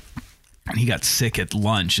stuff. And he got sick at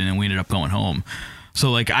lunch, and then we ended up going home. So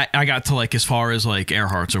like I got to like as far as like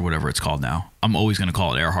Earhart's or whatever it's called now. I'm always going to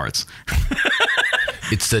call it Earhart's.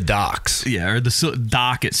 It's the docks. Yeah, or the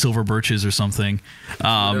dock at Silver Birches or something.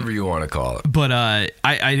 Whatever you want to call it. But I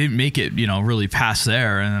didn't make it, really past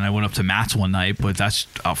there. And then I went up to Matt's one night, but that's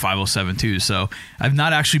 507 too. So I've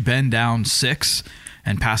not actually been down 6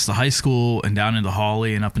 and past the high school and down into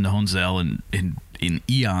Hawley and up into Honesdale and in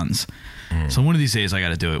eons. So one of these days I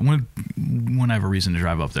got to do it when I have a reason to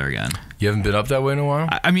drive up there again. You haven't been up that way in a while?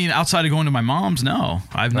 I mean, outside of going to my mom's, no.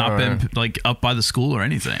 I've not been like up by the school or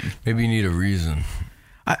anything. Maybe you need a reason.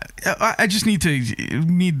 I just need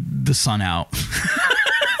the sun out.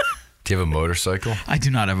 Do you have a motorcycle? I do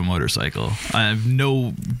not have a motorcycle. I have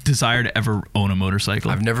no desire to ever own a motorcycle.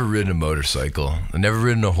 I've never ridden a motorcycle. I've never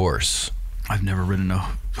ridden a horse. I've never ridden a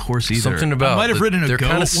horse either. Something about I might have ridden a they're goat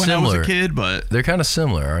kinda when I was a similar. kid, but They're kind of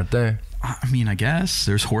similar, aren't they? I mean, I guess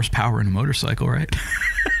there's horsepower in a motorcycle, right?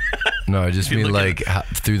 No, I just You mean look like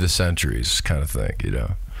through the centuries kind of thing,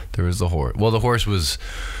 There was the horse. Well, the horse was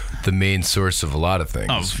the main source of a lot of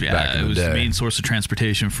things. Oh, yeah. back in It was the day. the main source of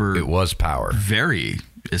transportation for It was power. various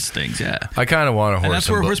things, yeah. I kind of want a horse. that's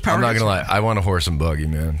where horsepower I'm not is. gonna lie. I want a horse and buggy,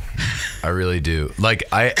 man. I really do. Like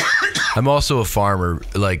I'm also a farmer.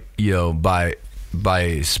 Like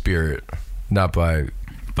by spirit, not by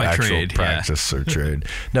actual trade, practice or trade.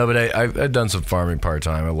 No, but I've done some farming part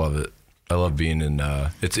time. I love it. I love being in.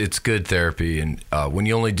 It's good therapy, and when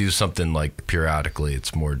you only do something like periodically,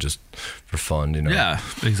 it's more just for fun. Yeah,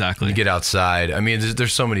 exactly. You get outside. I mean,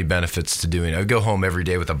 there's so many benefits to doing it. I go home every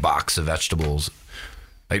day with a box of vegetables.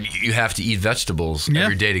 Like you have to eat vegetables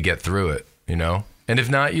every day to get through it, And if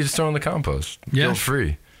not, you just throw in the compost. Feel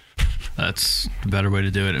free. That's the better way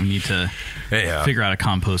to do it. We need to figure out a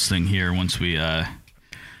compost thing here once we get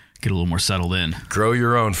a little more settled in. Grow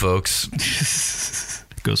your own, folks.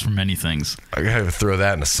 Goes for many things. I gotta throw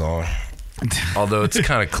that in a song. Although it's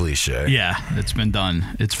kind of cliche. Yeah, it's been done.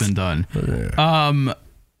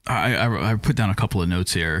 I put down a couple of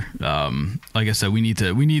notes here. Like I said, we need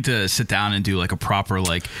to sit down and do like a proper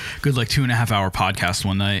good 2.5 hour podcast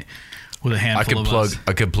one night with a handful of us.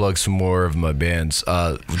 I could plug some more of my bands.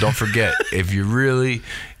 Don't forget, if you really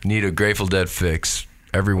need a Grateful Dead fix,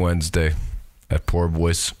 every Wednesday at Poor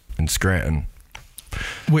Boys in Scranton.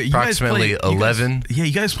 Wait, you approximately guys play, 11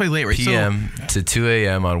 you guys play late, right? p.m. to 2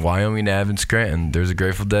 a.m. on Wyoming Ave in Scranton. There's a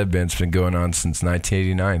Grateful Dead band that's been going on since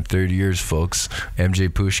 1989. 30 years, folks. MJ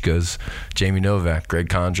Pushkas, Jamie Novak, Greg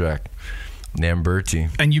Kondrak, Namberti.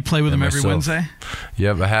 And you play with them every myself. Wednesday?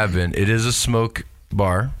 Yep, I have been. It is a smoke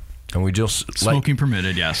bar. And we just smoking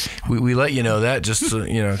permitted, yes. We let you know that just so,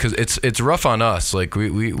 because it's rough on us. Like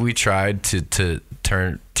we tried to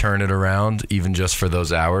turn it around even just for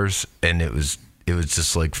those hours, and it was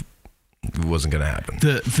just like it wasn't gonna happen.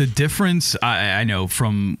 The difference I know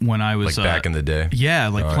from when I was back in the day. Yeah,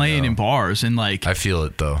 playing in bars and I feel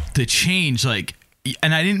it though. The change and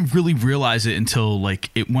I didn't really realize it until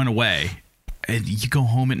it went away. And you go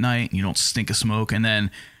home at night and you don't stink of smoke, and then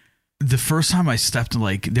the first time I stepped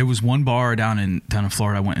there was one bar down in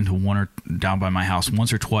Florida. I went into one or down by my house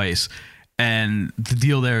once or twice, And the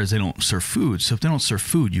deal there is they don't serve food. So if they don't serve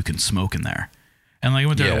food, you can smoke in there. And like I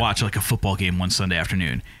went there to watch like a football game one Sunday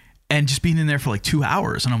afternoon, and just being in there for like 2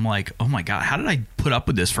 hours, and I'm like, oh my God, how did I put up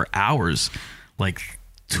with this for hours, like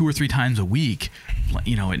 2 or 3 times a week,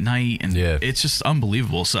 you know, at night? And it's just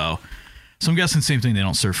unbelievable. So I'm guessing same thing. They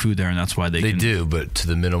don't serve food there, and that's why they do, but to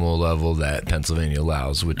the minimal level that Pennsylvania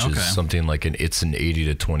allows, which is something like it's an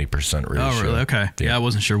 80 to 20% ratio. Oh, really? Okay. Yeah, I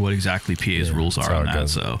wasn't sure what exactly PA's rules are on that.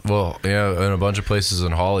 So and a bunch of places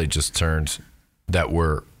in Hawley just turned that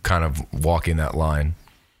were kind of walking that line.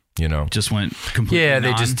 You know, just went completely. Yeah,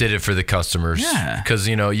 they just did it for the customers. Yeah, because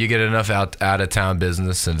you know you get enough out of town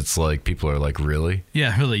business, and it's like people are like, really?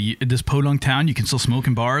 Yeah, really. This podunk town, you can still smoke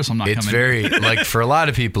in bars. I'm not. It's coming very like for a lot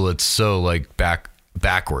of people, it's so like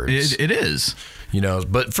backwards. It is. You know,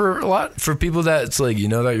 but for people that it's like, you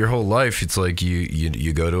know, that your whole life, it's like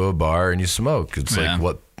you go to a bar and you smoke. It's like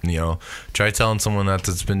what, you know, try telling someone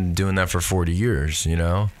that's been doing that for 40 years. You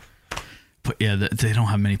know. But yeah, they don't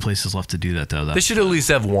have many places left to do that though. They should at least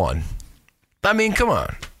have one. I mean, come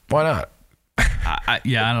on, why not? I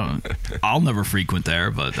don't. I'll never frequent there,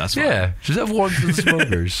 but that's fine. Yeah, just have one for the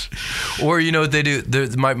smokers. Or you know what they do?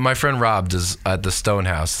 My friend Rob does at the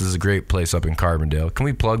Stonehouse. This is a great place up in Carbondale. Can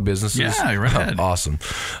we plug businesses? Yeah, right ahead. Awesome.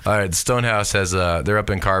 All right, the Stonehouse has they're up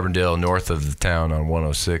in Carbondale, north of the town on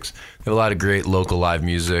 106. They have a lot of great local live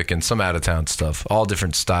music and some out of town stuff, all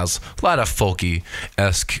different styles. A lot of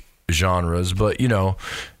folky-esque genres, but you know,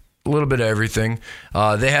 a little bit of everything.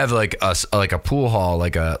 They have like a pool hall,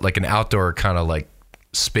 like an outdoor kind of like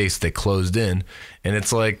space they closed in, and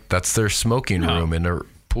it's like that's their smoking room in their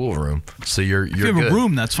pool room. So you're if you have good. A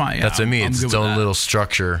room, that's fine. Yeah, that's what I mean. It's its own little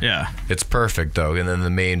structure. Yeah, it's perfect though. And then the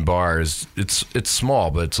main bar is it's small,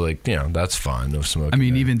 but it's like, you know, that's fine. No smoking. I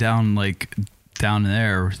mean, even down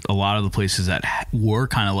there, a lot of the places that were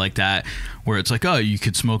kind of like that, where it's like, oh, you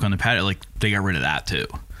could smoke on the patio, like they got rid of that too.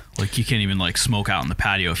 Like you can't even like smoke out in the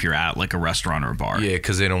patio if you're at like a restaurant or a bar. Yeah,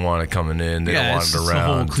 because they don't want it coming in. They don't want it around. It's the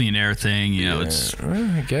whole clean air thing. You know, it's.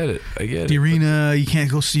 I get it. The arena, you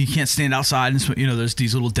can't go. You can't stand outside and you know, there's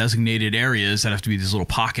these little designated areas that have to be these little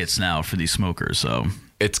pockets now for these smokers. So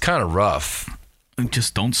it's kind of rough.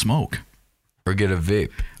 Just don't smoke. Or get a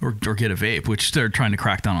vape. Or get a vape, which they're trying to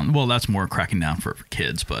crack down on. Well, that's more cracking down for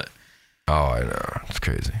kids, but. Oh, I know. It's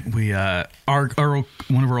crazy. We, one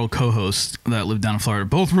of our old co-hosts that lived down in Florida,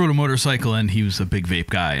 both rode a motorcycle, and he was a big vape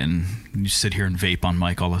guy, and you sit here and vape on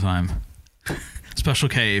mic all the time. Special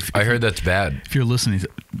K. I heard that's bad. If you're listening,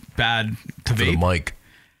 bad to vape. For the mic.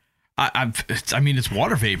 I mean, it's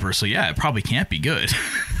water vapor, so yeah, it probably can't be good.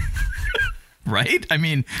 Right? I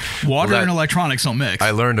mean, water and electronics don't mix.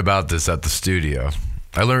 I learned about this at the studio.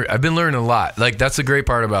 I've been learning a lot. Like, that's the great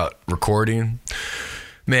part about recording.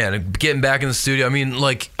 Man, getting back in the studio, I mean,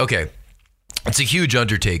 like, okay, it's a huge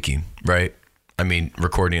undertaking, right? I mean,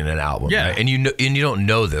 recording an album, right? And you don't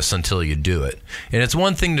know this until you do it. And it's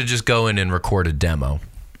one thing to just go in and record a demo.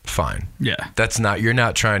 Fine. Yeah. You're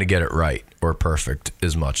not trying to get it right or perfect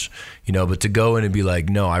as much, you know, but to go in and be like,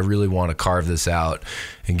 no, I really want to carve this out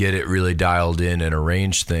and get it really dialed in and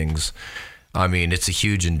arrange things. I mean, it's a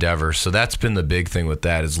huge endeavor. So that's been the big thing with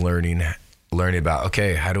that, is learning about,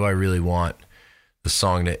 okay, how do I really want the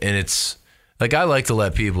song and it's like, I like to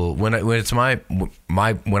let people when it's my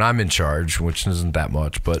when I'm in charge, which isn't that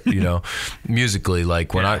much, but you know, musically,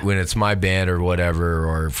 like when it's my band or whatever,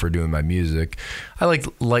 or for doing my music, I like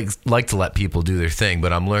to let people do their thing.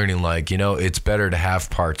 But I'm learning, like, you know, it's better to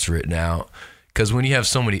have parts written out, because when you have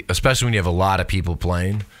so many, especially when you have a lot of people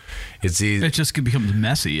playing, it's easy. It just becomes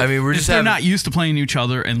messy. I mean, they're not used to playing each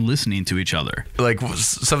other and listening to each other. Like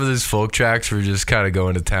some of these folk tracks, we're just kind of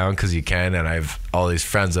going to town because you can, and I have all these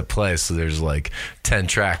friends that play, so there's like 10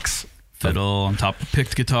 tracks. Fiddle on top of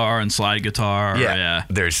picked guitar and slide guitar. Yeah.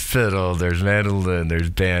 There's fiddle, there's mandolin, there's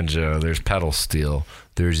banjo, there's pedal steel,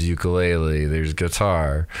 there's ukulele, there's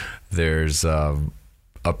guitar, there's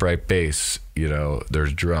upright bass, you know,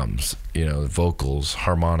 there's drums, you know, vocals,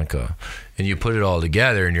 harmonica, and you put it all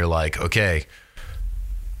together and you're like, okay,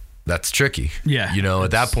 that's tricky. Yeah. You know,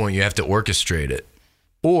 at that point you have to orchestrate it,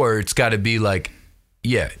 or it's got to be like,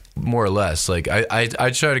 yeah, more or less. Like I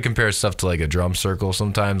try to compare stuff to like a drum circle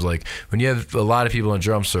sometimes. Like when you have a lot of people in a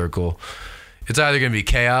drum circle, it's either going to be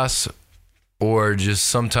chaos or just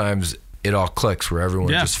sometimes it all clicks where everyone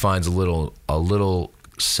just finds a little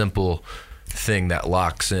simple thing that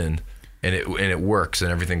locks in, and it works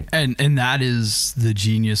and everything. And that is the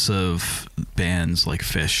genius of bands like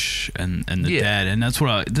Fish and the Dead. And that's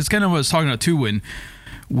kind of what I was talking about too, when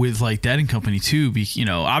with like Dead and Company too, you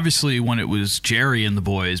know, obviously when it was Jerry and the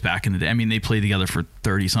boys back in the day, I mean, they played together for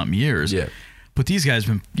 30 something years. Yeah. But these guys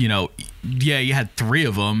been, you know, yeah, you had 3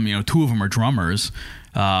 of them. You know, 2 of them are drummers.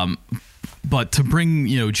 But to bring,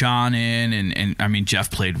 you know, John in and I mean, Jeff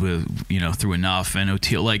played with, you know, through Enough and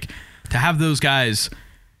O'Teal, like to have those guys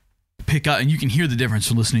pick up, and you can hear the difference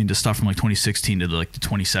from listening to stuff from like 2016 to like the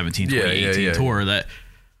 2017, 2018 tour, that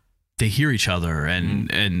they hear each other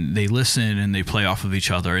and they listen and they play off of each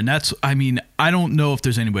other. And that's, I mean, I don't know if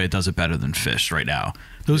there's anybody that does it better than Fish right now.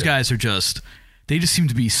 Those guys are just, they just seem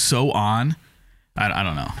to be so on. I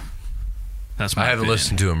don't know. That's my haven't opinion.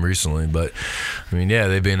 listened to them recently, but I mean, yeah,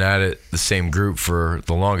 they've been at it, the same group for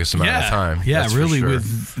the longest amount of time. Yeah, that's for really, sure.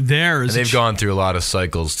 with theirs. And they've gone through a lot of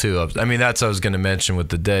cycles too. I mean, that's what I was going to mention with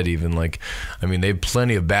the Dead. Even like, I mean, they have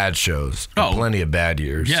plenty of bad shows, plenty of bad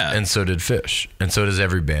years. Yeah, and so did Fish, and so does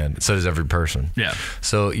every band, so does every person. Yeah.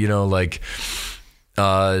 So you know, like,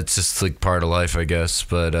 it's just like part of life, I guess.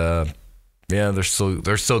 But yeah, they're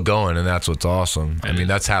still going, and that's what's awesome. I mean,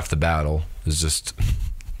 that's half the battle. Is just.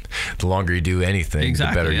 The longer you do anything,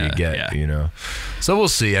 the better you get, you know? So we'll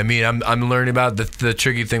see. I mean, I'm learning about the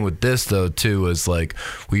tricky thing with this though too is like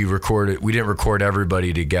we didn't record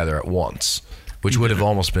everybody together at once, which would have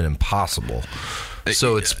almost been impossible.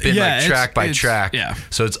 So it's been like track by track. Yeah.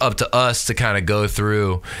 So it's up to us to kind of go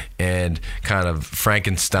through and kind of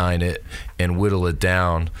Frankenstein it and whittle it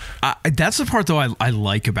down. That's the part though I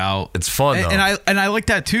like about. It's fun though. And I like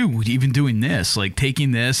that too. Even doing this, like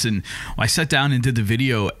taking this, and I sat down and did the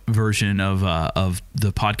video version of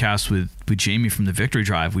the podcast with Jamie from the Victory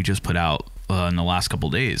Drive we just put out in the last couple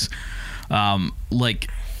of days.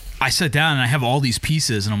 Like I sat down and I have all these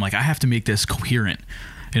pieces and I'm like, I have to make this coherent.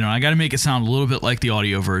 You know, I got to make it sound a little bit like the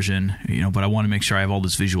audio version, you know, but I want to make sure I have all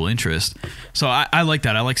this visual interest. So I like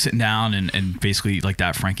that. I like sitting down and basically like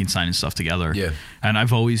that Frankenstein and stuff together. Yeah. And I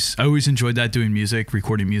always enjoyed that, doing music,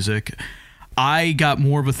 recording music. I got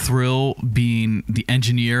more of a thrill being the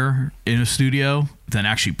engineer in a studio than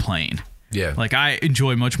actually playing. Yeah. Like I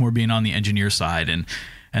enjoy much more being on the engineer side and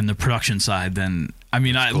the production side than, I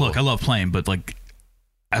mean, I love playing, but like,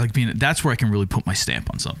 I like being, that's where I can really put my stamp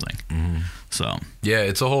on something. Mm-hmm. So yeah,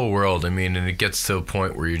 it's a whole world. I mean, and it gets to a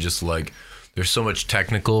point where you're just like, there's so much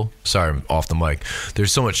technical. Sorry, I'm off the mic.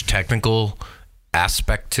 There's so much technical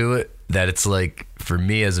aspect to it that it's like, for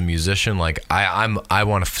me as a musician, like I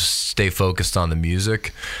want to stay focused on the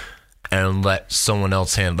music and let someone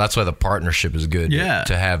else handle. That's why the partnership is good. Yeah.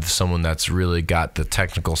 To have someone that's really got the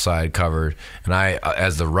technical side covered, and I,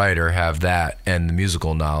 as the writer, have that and the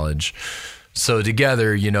musical knowledge. So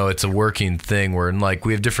together, you know, it's a working thing where like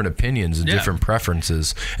we have different opinions and different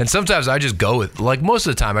preferences. And sometimes I just go with, like most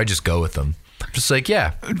of the time I just go with them. I'm just like,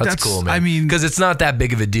 yeah, that's cool, man. I mean, because it's not that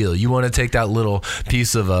big of a deal. You want to take that little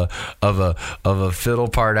piece of a fiddle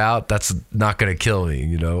part out, that's not going to kill me,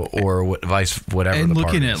 you know, or whatever. And the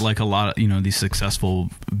looking part at is. like a lot of, you know, these successful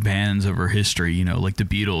bands over history, you know, like the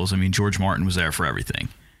Beatles. I mean, George Martin was there for everything.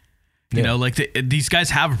 You know, like these guys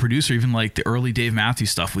have a producer, even like the early Dave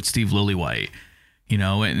Matthews stuff with Steve Lillywhite, you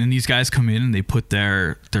know, and these guys come in and they put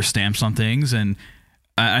their stamps on things. And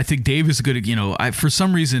I think Dave is good at, you know, for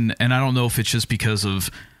some reason, and I don't know if it's just because of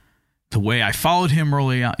the way I followed him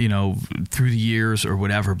early on, you know, through the years or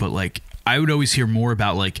whatever, but like I would always hear more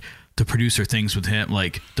about like the producer things with him,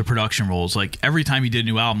 like the production roles, like every time he did a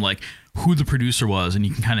new album, like who the producer was, and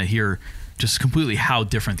you can kind of hear just completely how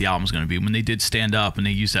different the album's going to be. When they did Stand Up and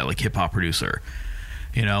they used that like hip hop producer,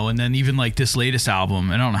 you know, and then even like this latest album,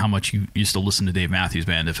 I don't know how much you used to listen to Dave Matthews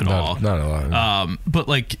Band, if at all. Not a lot. No. But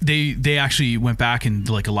like they actually went back and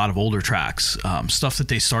like a lot of older tracks, stuff that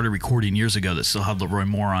they started recording years ago that still had Leroy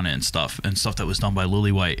Moore on it and stuff that was done by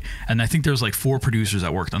Lillywhite. And I think there's like 4 producers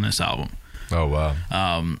that worked on this album. Oh,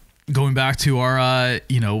 wow. Going back to our,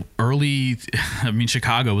 you know, early, I mean,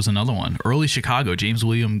 Chicago was another one. Early Chicago, James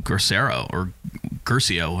William Guercio, or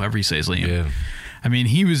Guercio, however you say his name. Yeah. I mean,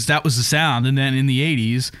 that was the sound. And then in the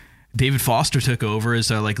 80s, David Foster took over as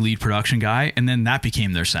their like lead production guy, and then that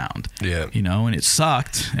became their sound. Yeah. You know, and it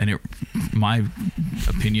sucked, and it, my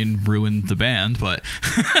opinion, ruined the band, but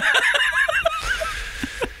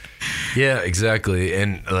yeah, exactly.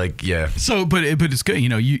 And like, yeah. So, but it's good. You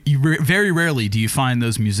know, you very rarely do you find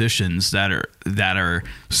those musicians that are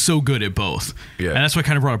so good at both. Yeah. And that's why I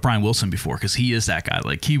kind of brought up Brian Wilson before, because he is that guy.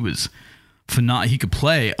 Like he was phenomenal. He could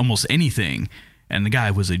play almost anything, and the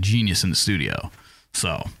guy was a genius in the studio.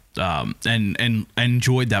 So, and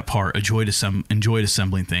enjoyed that part. Enjoyed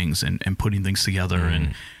assembling things and putting things together. Mm.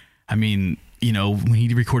 And I mean, you know, when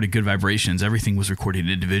he recorded Good Vibrations, everything was recorded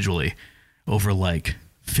individually over like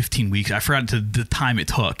 15 weeks. I forgot the time it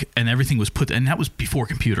took, and everything was put, and that was before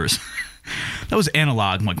computers. That was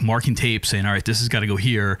analog, like marking tape, saying, all right, this has got to go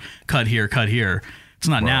here, cut here, cut here. It's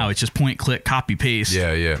not now. It's just point, click, copy, paste.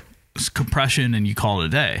 Yeah. compression and you call it a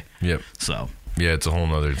day. Yep. So Yeah, it's a whole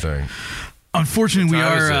nother thing. unfortunately,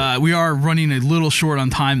 we are running a little short on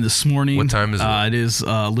time this morning. What time is it? It is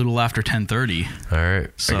a little after 10:30. All right.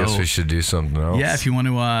 So- I guess we should do something else. Yeah, if you want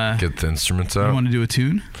to Get the instruments you out. want to do a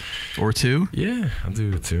tune or two, Yeah, I'll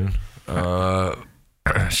do a tune.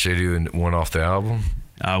 Should I do one off the album?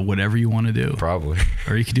 whatever you want to do, Probably.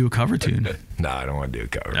 or you could do a cover tune. Nah, I don't want to do a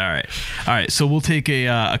cover. All right. So we'll take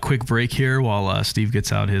a quick break here while Steve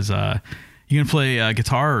gets out his. You gonna play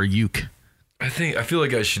guitar or uke? I feel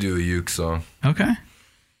like I should do a uke song. Okay.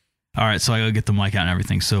 All right. So I gotta get the mic out and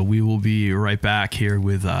everything. So we will be right back here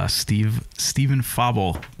with Stephen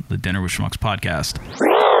Fable, the Dinner with Schmucks podcast.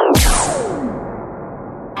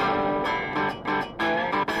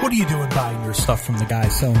 What are you doing buying your stuff from the guy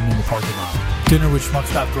selling in the parking lot?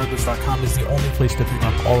 DinnerWithSchmucks.threadless.com is the only place to pick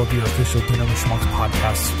up all of your official Dinner with Schmucks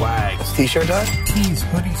podcast swag. T-shirt done? Tees,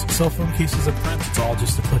 hoodies, cell phone cases, and prints. It's all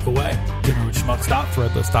just a click away.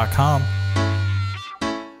 DinnerWithSchmucks.threadless.com.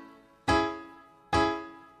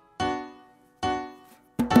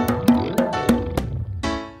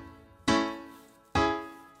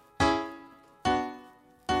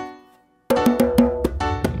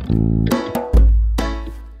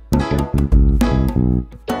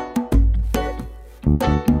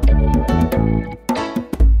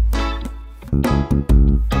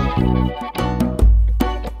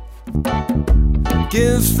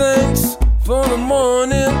 Give thanks for the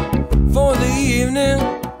morning, for the evening,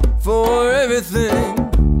 for everything.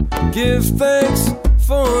 Give thanks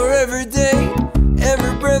for every day,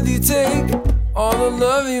 every breath you take, all the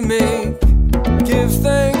love you make. Give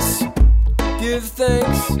thanks, give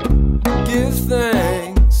thanks, give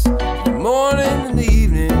thanks. The morning and the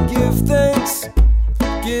evening, give thanks,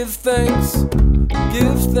 give thanks,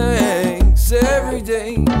 give thanks every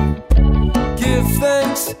day. Give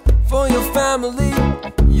thanks for your family,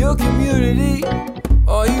 your community,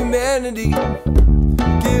 or humanity.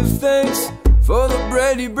 Give thanks for the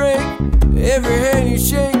bread you break, every hand you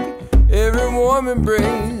shake, every warm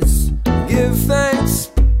embrace. Give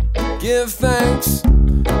thanks, give thanks,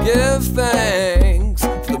 give thanks.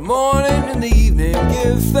 For the morning and the evening,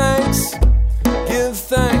 give thanks, give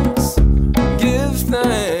thanks, give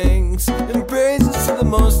thanks. And praises to the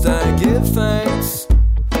Most High, give thanks.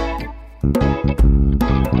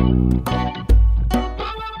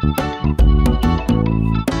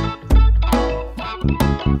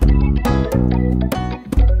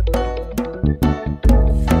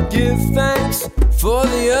 Give thanks for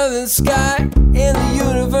the other sky and the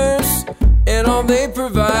universe and all they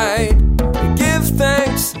provide. Give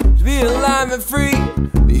thanks to be alive and free,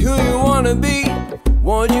 be who you wanna be.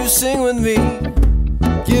 Won't you sing with me?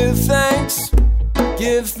 Give thanks,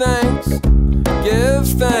 give thanks, give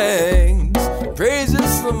thanks.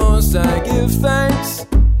 Praises to the Most High. Give thanks,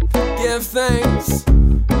 give thanks,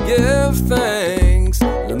 give thanks.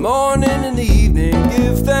 The morning and the evening,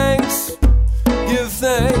 give thanks, give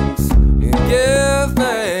thanks, give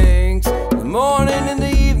thanks. The morning and the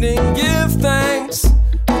evening, give thanks,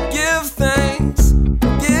 give thanks,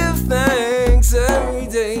 give thanks. Every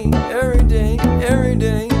day, every day, every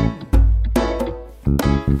day.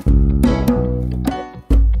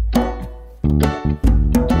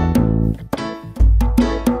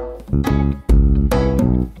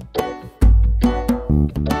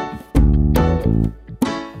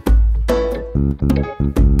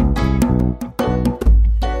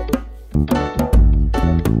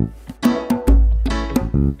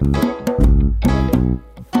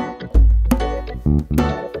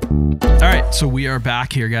 All right, so we are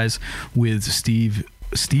back here, guys, with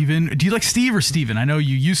Steven. Do you like Steve or Steven? I know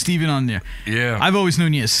you use Steven on there. Yeah. I've always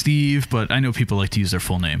known you as Steve, but I know people like to use their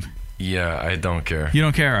full name. Yeah, I don't care. You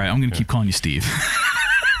don't care? All right, I'm going to keep calling you Steve.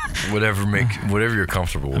 Whatever you're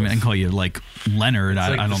comfortable with. I mean, I can call you like Leonard. It's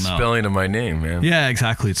like I the don't know. spelling of my name, man. Yeah,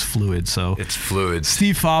 exactly. It's fluid. So It's fluid.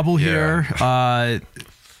 Steve Fable here, gonna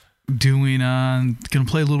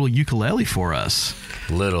play a little ukulele for us.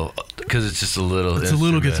 Little, because it's just a little. It's a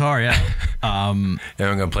little instrument. guitar, yeah. And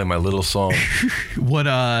I'm gonna play my little song. What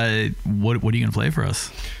are you gonna play for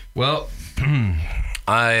us? Well,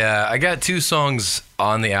 I got two songs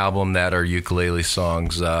on the album that are ukulele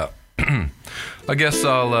songs. I guess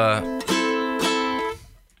I'll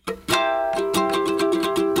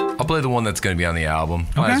play the one that's gonna be on the album.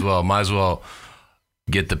 Might as well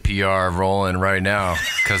get the PR rolling right now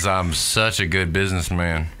because I'm such a good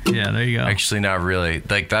businessman. Yeah, there you go. Actually, not really.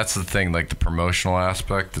 Like, that's the thing. Like, the promotional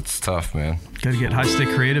aspect, it's tough, man. Gotta get High Stick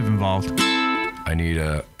Creative involved. I need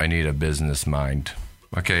a business mind.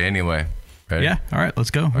 Okay. Anyway, ready? Yeah. All right,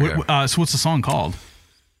 let's go. Okay. So what's the song called?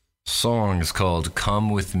 Song is called "Come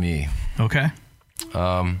With Me." Okay.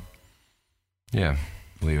 Yeah,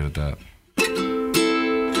 leave it at that.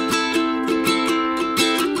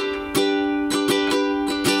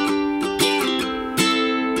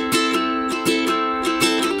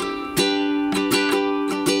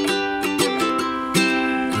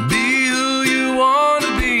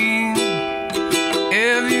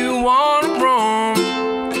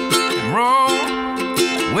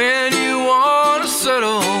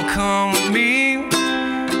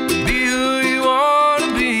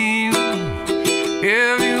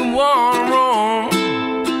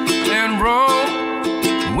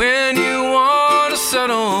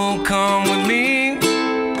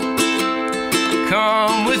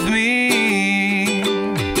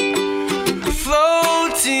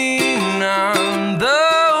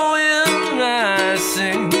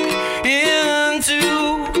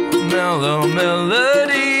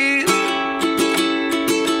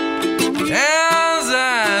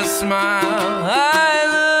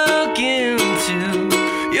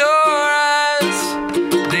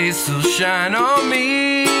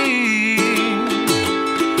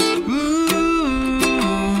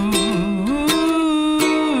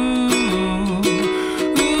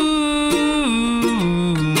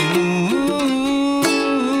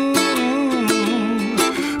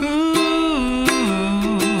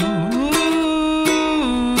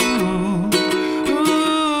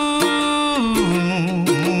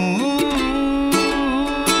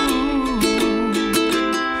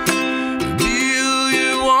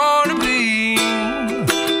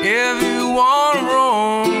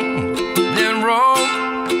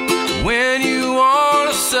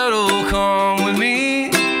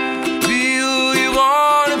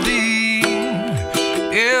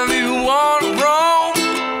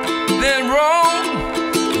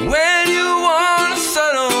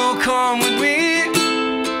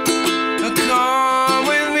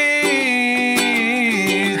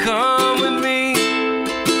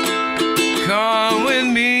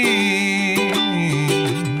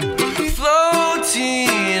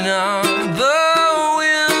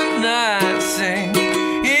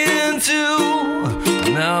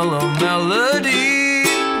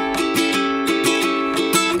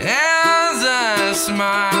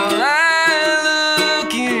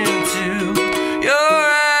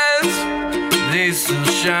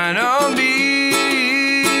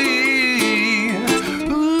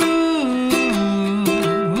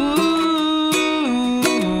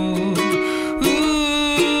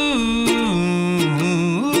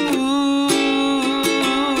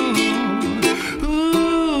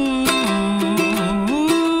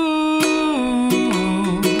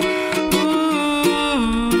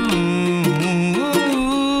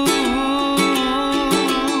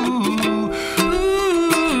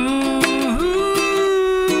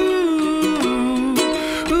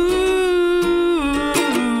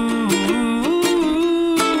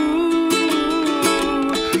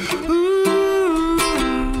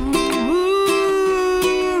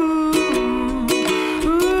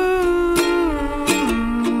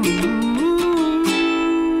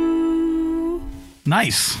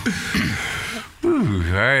 Nice. Ooh,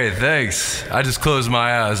 all right, thanks. I just close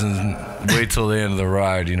my eyes and wait till the end of the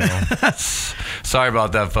ride, you know. Sorry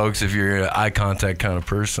about that, folks. If you're an eye contact kind of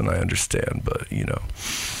person, I understand, but you know.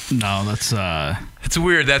 No, that's it's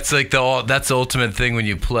weird. That's like that's the ultimate thing when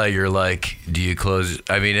you play. You're like, do you close?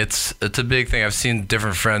 I mean, it's a big thing. I've seen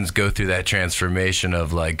different friends go through that transformation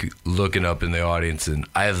of like looking up in the audience, and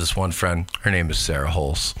I have this one friend. Her name is Sarah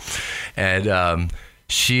Hulse, and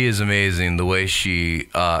she is amazing. The way she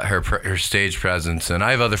her stage presence, and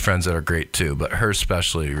I have other friends that are great too, but her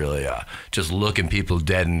especially really just looking people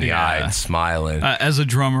dead in the eye and smiling. As a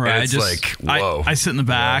drummer, and I it's just like, whoa. I sit in the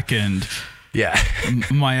back and. Yeah.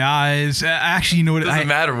 My eyes. Actually, you know what? It doesn't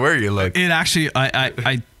matter where you look. It actually,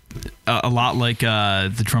 I a lot like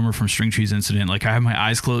the drummer from String Trees Incident. Like I have my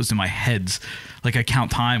eyes closed and my head's like I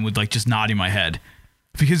count time with like just nodding my head.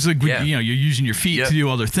 Because like you know you're using your feet to do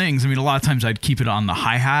other things. I mean, a lot of times I'd keep it on the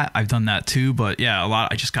hi-hat. I've done that too, but yeah,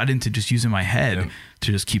 I just got into just using my head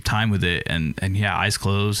to just keep time with it, and eyes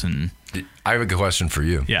closed. And I have a question for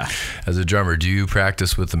you. Yeah, as a drummer, do you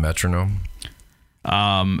practice with the metronome?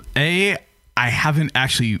 I haven't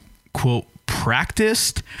actually quote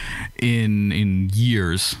practiced in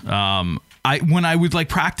years. When I would like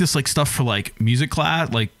practice like stuff for like music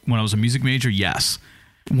class, like when I was a music major, yes.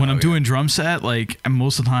 When I'm doing drum set, like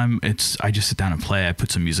most of the time I just sit down and play. I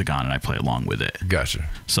put some music on and I play along with it. Gotcha.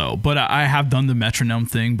 So, but I have done the metronome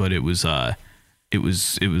thing, but it was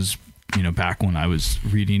you know, back when I was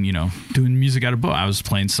reading, you know, doing music out of book. I was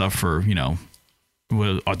playing stuff for, you know,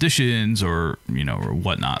 auditions or, you know, or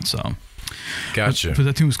whatnot. So Gotcha. But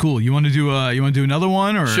that tune was cool. You want to do another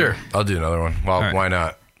one or? Sure, I'll do another one. Well, right. why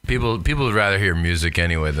not? People would rather hear music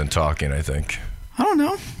anyway than talking, I think. I don't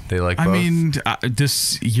know. They like both? I mean,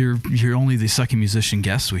 you're only the second musician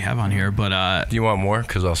guest we have on here, but do you want more?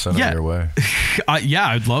 Because I'll send them your way. Yeah,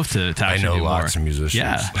 I'd love to actually I know do lots more. of musicians.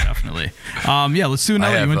 Yeah, definitely. Let's do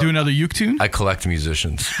another. You want to do another uke tune? I collect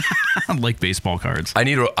musicians. Like baseball cards.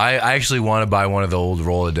 I actually want to buy one of the old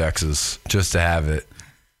Rolodexes just to have it.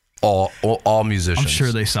 All musicians. I'm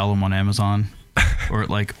sure they sell them on Amazon. Or at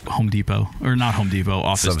like Home Depot, or not Home Depot,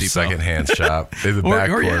 Office Some Depot. secondhand shop in the back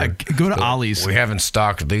or corner. go to Ollie's. We haven't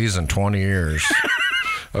stocked these in 20 years.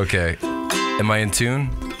 Okay, am I in tune?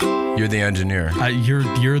 You're the engineer.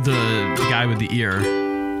 You're the guy with the ear.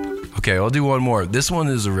 Okay, I'll do one more. This one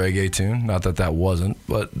is a reggae tune. Not that wasn't,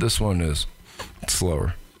 but this one is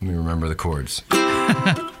slower. Let me remember the chords.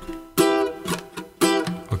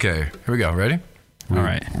 Okay, here we go. Ready? All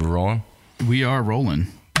right, we're rolling. We are rolling.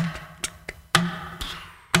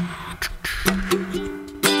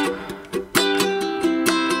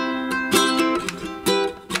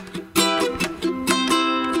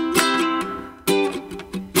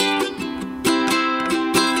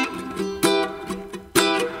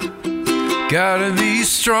 Gotta be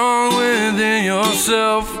strong within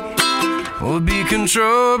yourself, or be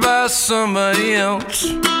controlled by somebody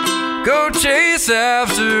else. Go chase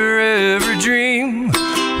after every dream,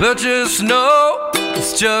 but just know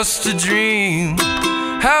it's just a dream.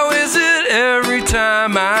 How is it every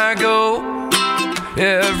time I go?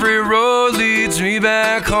 Every road leads me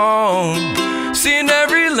back home. Seen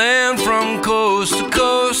every land from coast to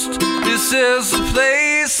coast. This is the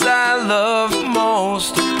place I love the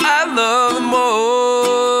most. I love the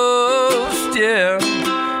most, yeah.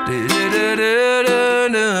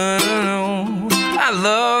 I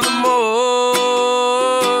love the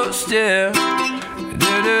most, yeah.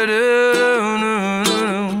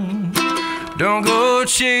 Don't go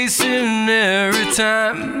chasing every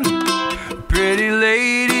time. Pretty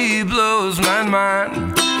lady blows my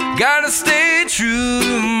mind. Gotta stay true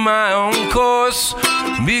to my own course,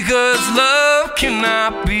 because love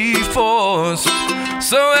cannot be forced.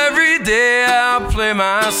 So every day I'll play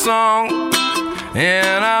my song,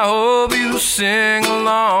 and I hope you sing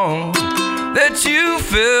along. That you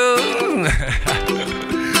feel.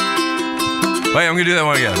 Wait, I'm gonna do that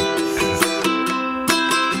one again.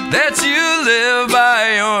 That you live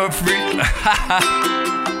by your free.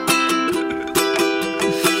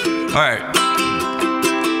 All right.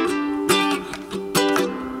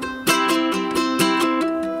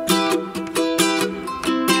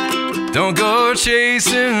 Don't go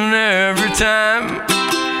chasing every time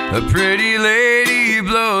a pretty lady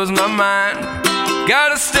blows my mind.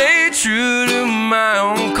 Gotta stay true to my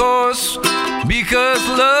own course, because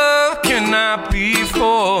love cannot be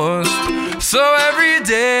forced. So every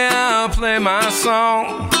day I'll play my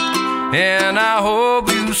song, and I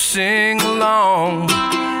hope you sing along.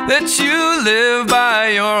 That you live by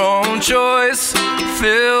your own choice.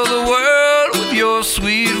 Fill the world with your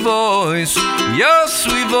sweet voice. Your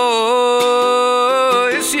sweet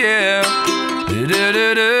voice, yeah.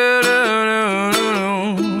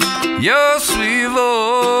 Your sweet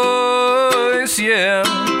voice, yeah.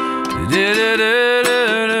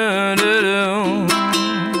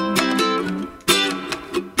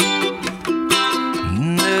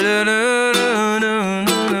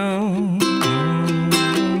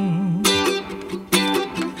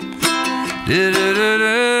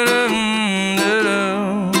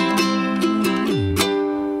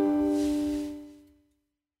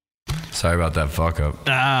 Sorry about that fuck up.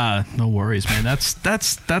 No worries, man. That's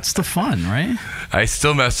the fun, right? I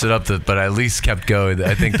still messed it up, but I at least kept going.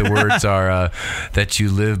 I think the words are that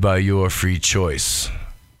you live by your free choice.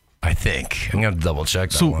 I think. I'm going to double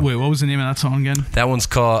check that one. So, wait, what was the name of that song again? That one's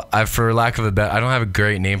called, for lack of a better, I don't have a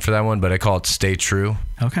great name for that one, but I call it Stay True.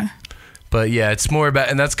 Okay. But yeah, it's more about,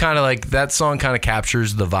 and that's kind of like, that song kind of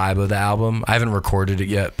captures the vibe of the album. I haven't recorded it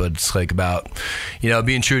yet, but it's like about,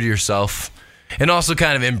 being true to yourself. And also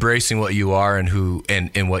kind of embracing what you are and who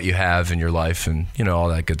and what you have in your life and all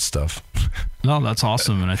that good stuff. No, that's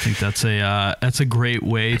awesome, and I think that's a great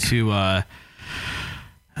way to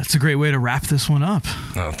wrap this one up.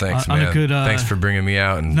 Oh, thanks, man. Thanks for bringing me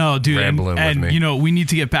out and rambling with me. And we need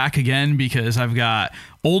to get back again because I've got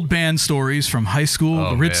old band stories from high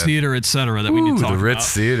school, the Ritz Theater, etc. that we need to talk about. The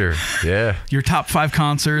Ritz Theater, yeah. Your top 5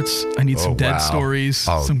 concerts. I need some dead stories,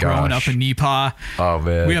 some growing up in Neepaw. Oh,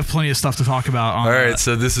 man. We have plenty of stuff to talk about. All right,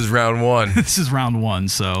 so this is round 1. This is round 1,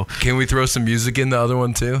 so. Can we throw some music in the other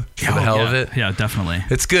one, too? For the hell of it? Yeah, definitely.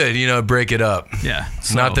 It's good, break it up. Yeah.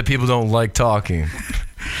 Not that people don't like talking.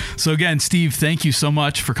 So again, Steve, thank you so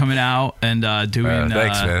much for coming out and doing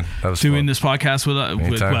thanks, man. That was doing fun. this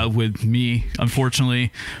podcast with me.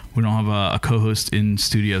 Unfortunately, we don't have a co-host in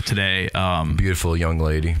studio today. Beautiful young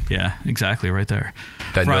lady Yeah, exactly, right there.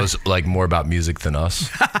 that knows like more about music than us.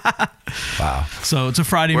 Wow. So it's a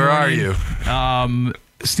Friday Where morning. are you?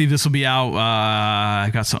 Steve, this will be out.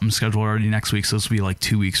 I got something scheduled already next week, so this will be like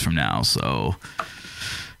 2 weeks from now. So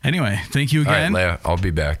anyway, thank you All right, again. Leia, I'll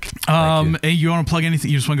be back. Thank you. Hey, you want to plug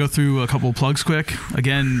anything? You just want to go through a couple of plugs quick?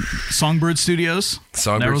 Again, Songbird Studios.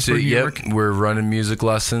 Songbird Narrowsburg, City, New yep. York. We're running music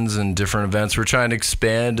lessons and different events. We're trying to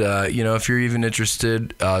expand. If you're even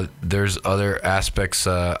interested, there's other aspects.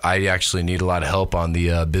 I actually need a lot of help on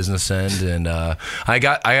the business end, and I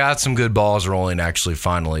got some good balls rolling actually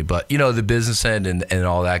finally. But the business end and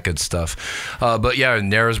all that good stuff. But yeah,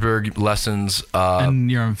 Narrowsburg lessons. And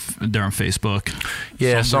they're on Facebook.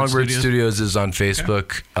 Yeah, Songbird Studios is on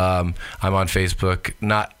Facebook. Okay. I'm on Facebook,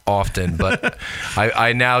 not often, but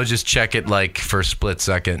I now just check it like for a split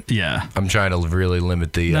second. Yeah. I'm trying to really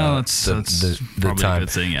limit the that's the probably a time.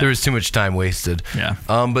 good thing, yeah. There was too much time wasted. Yeah.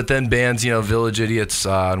 But then bands, Village Idiots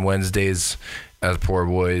on Wednesdays at Poor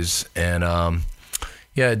Boys, and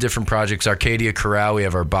different projects. Arcadia Chorale, we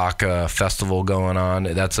have our Bach festival going on.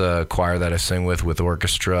 That's a choir that I sing with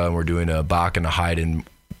orchestra, and we're doing a Bach and a Haydn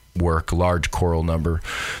work, large choral number.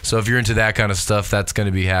 So if you're into that kind of stuff, that's going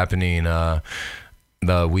to be happening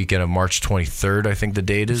the weekend of March 23rd, I think the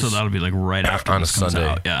date is. So that'll be like right after on a this comes Sunday.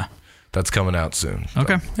 out. Yeah. That's coming out soon.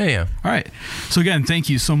 Okay. So, yeah. All right. So again, thank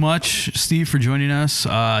you so much, Steve, for joining us.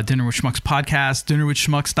 Dinner with Schmucks podcast,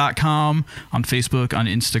 dinnerwithschmucks.com, on Facebook, on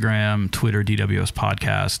Instagram, Twitter, DWS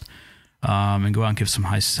podcast. And go out and give some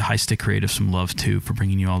high stick creative some love too for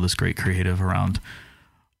bringing you all this great creative around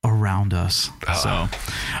us. So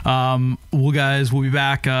we'll be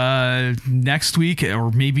back next week,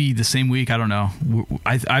 or maybe the same week. I don't know.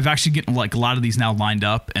 I've actually getting like a lot of these now lined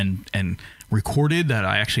up and recorded that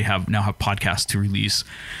I actually now have podcasts to release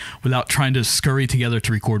without trying to scurry together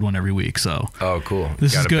to record one every week. So Cool.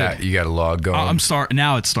 This is good. You got a log going.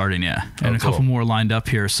 Now it's starting, yeah. And a cool. couple more lined up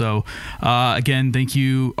here. So again, thank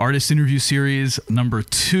you. Artist Interview Series number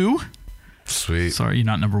 2. Sweet. Sorry, you're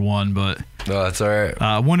not number 1, but No, that's all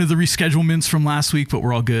right. one of the reschedulements from last week, but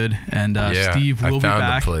we're all good. And Steve will be back. I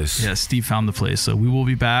found the place. Yeah, Steve found the place. So we will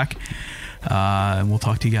be back. And we'll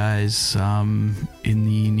talk to you guys in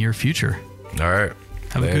the near future. All right.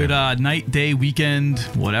 Have a good night, day, weekend,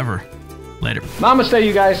 whatever. Later. Namaste,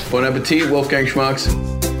 you guys. Bon appetit, Wolfgang Schmucks.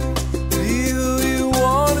 Be who you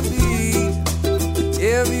wanna be.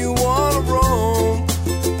 If you wanna roam,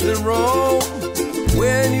 then roam.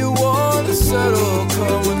 When you wanna settle,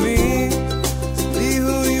 come with me. Be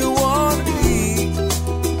who you wanna be.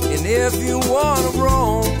 And if you wanna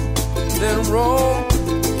roam, then roam.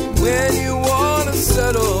 When you wanna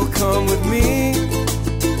settle, come with me.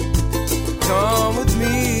 Come with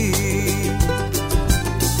me.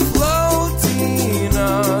 Floating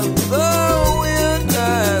on the wind,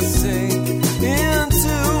 I sink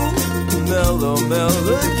into mellow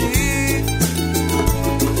melody.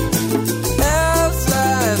 As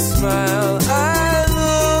I smile, I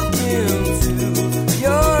look into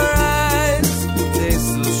your eyes. They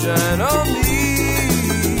still shine on me.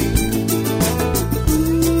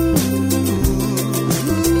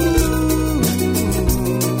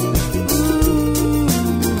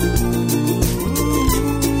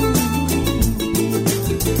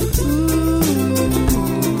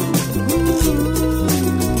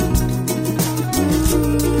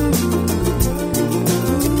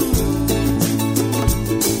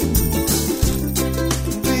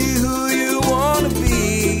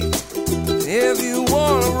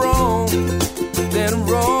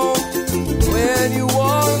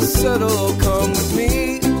 Settle, come with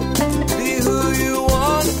me. Be who you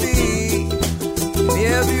want to be. And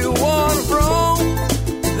if you want to roam,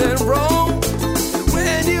 then roam. And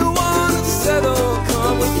when you want to settle,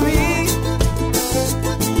 come with me.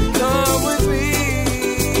 Come with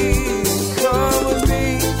me. Come with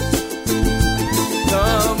me.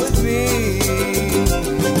 Come with me.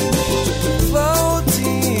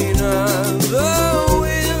 Floating on the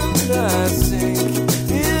wind, I sink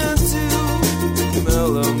into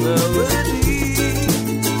mellow melody.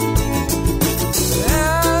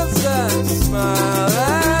 As I smile,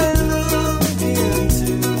 I look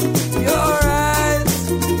into your eyes.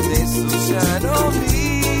 They still shine on me.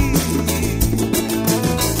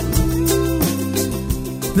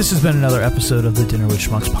 This has been another episode of the Dinner with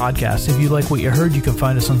Schmucks podcast. If you like what you heard, you can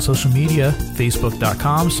find us on social media,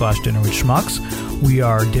 facebook.com/dinnerwithschmucks. We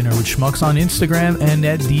are Dinner with Schmucks on Instagram and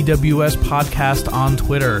at DWS Podcast on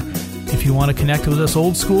Twitter. If you want to connect with us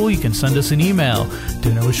old school, you can send us an email,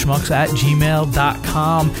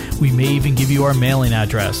 dinnerwithschmucks@gmail.com. We may even give you our mailing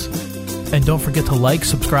address. And don't forget to like,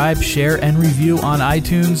 subscribe, share, and review on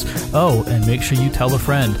iTunes. Oh, and make sure you tell a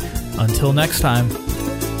friend. Until next time.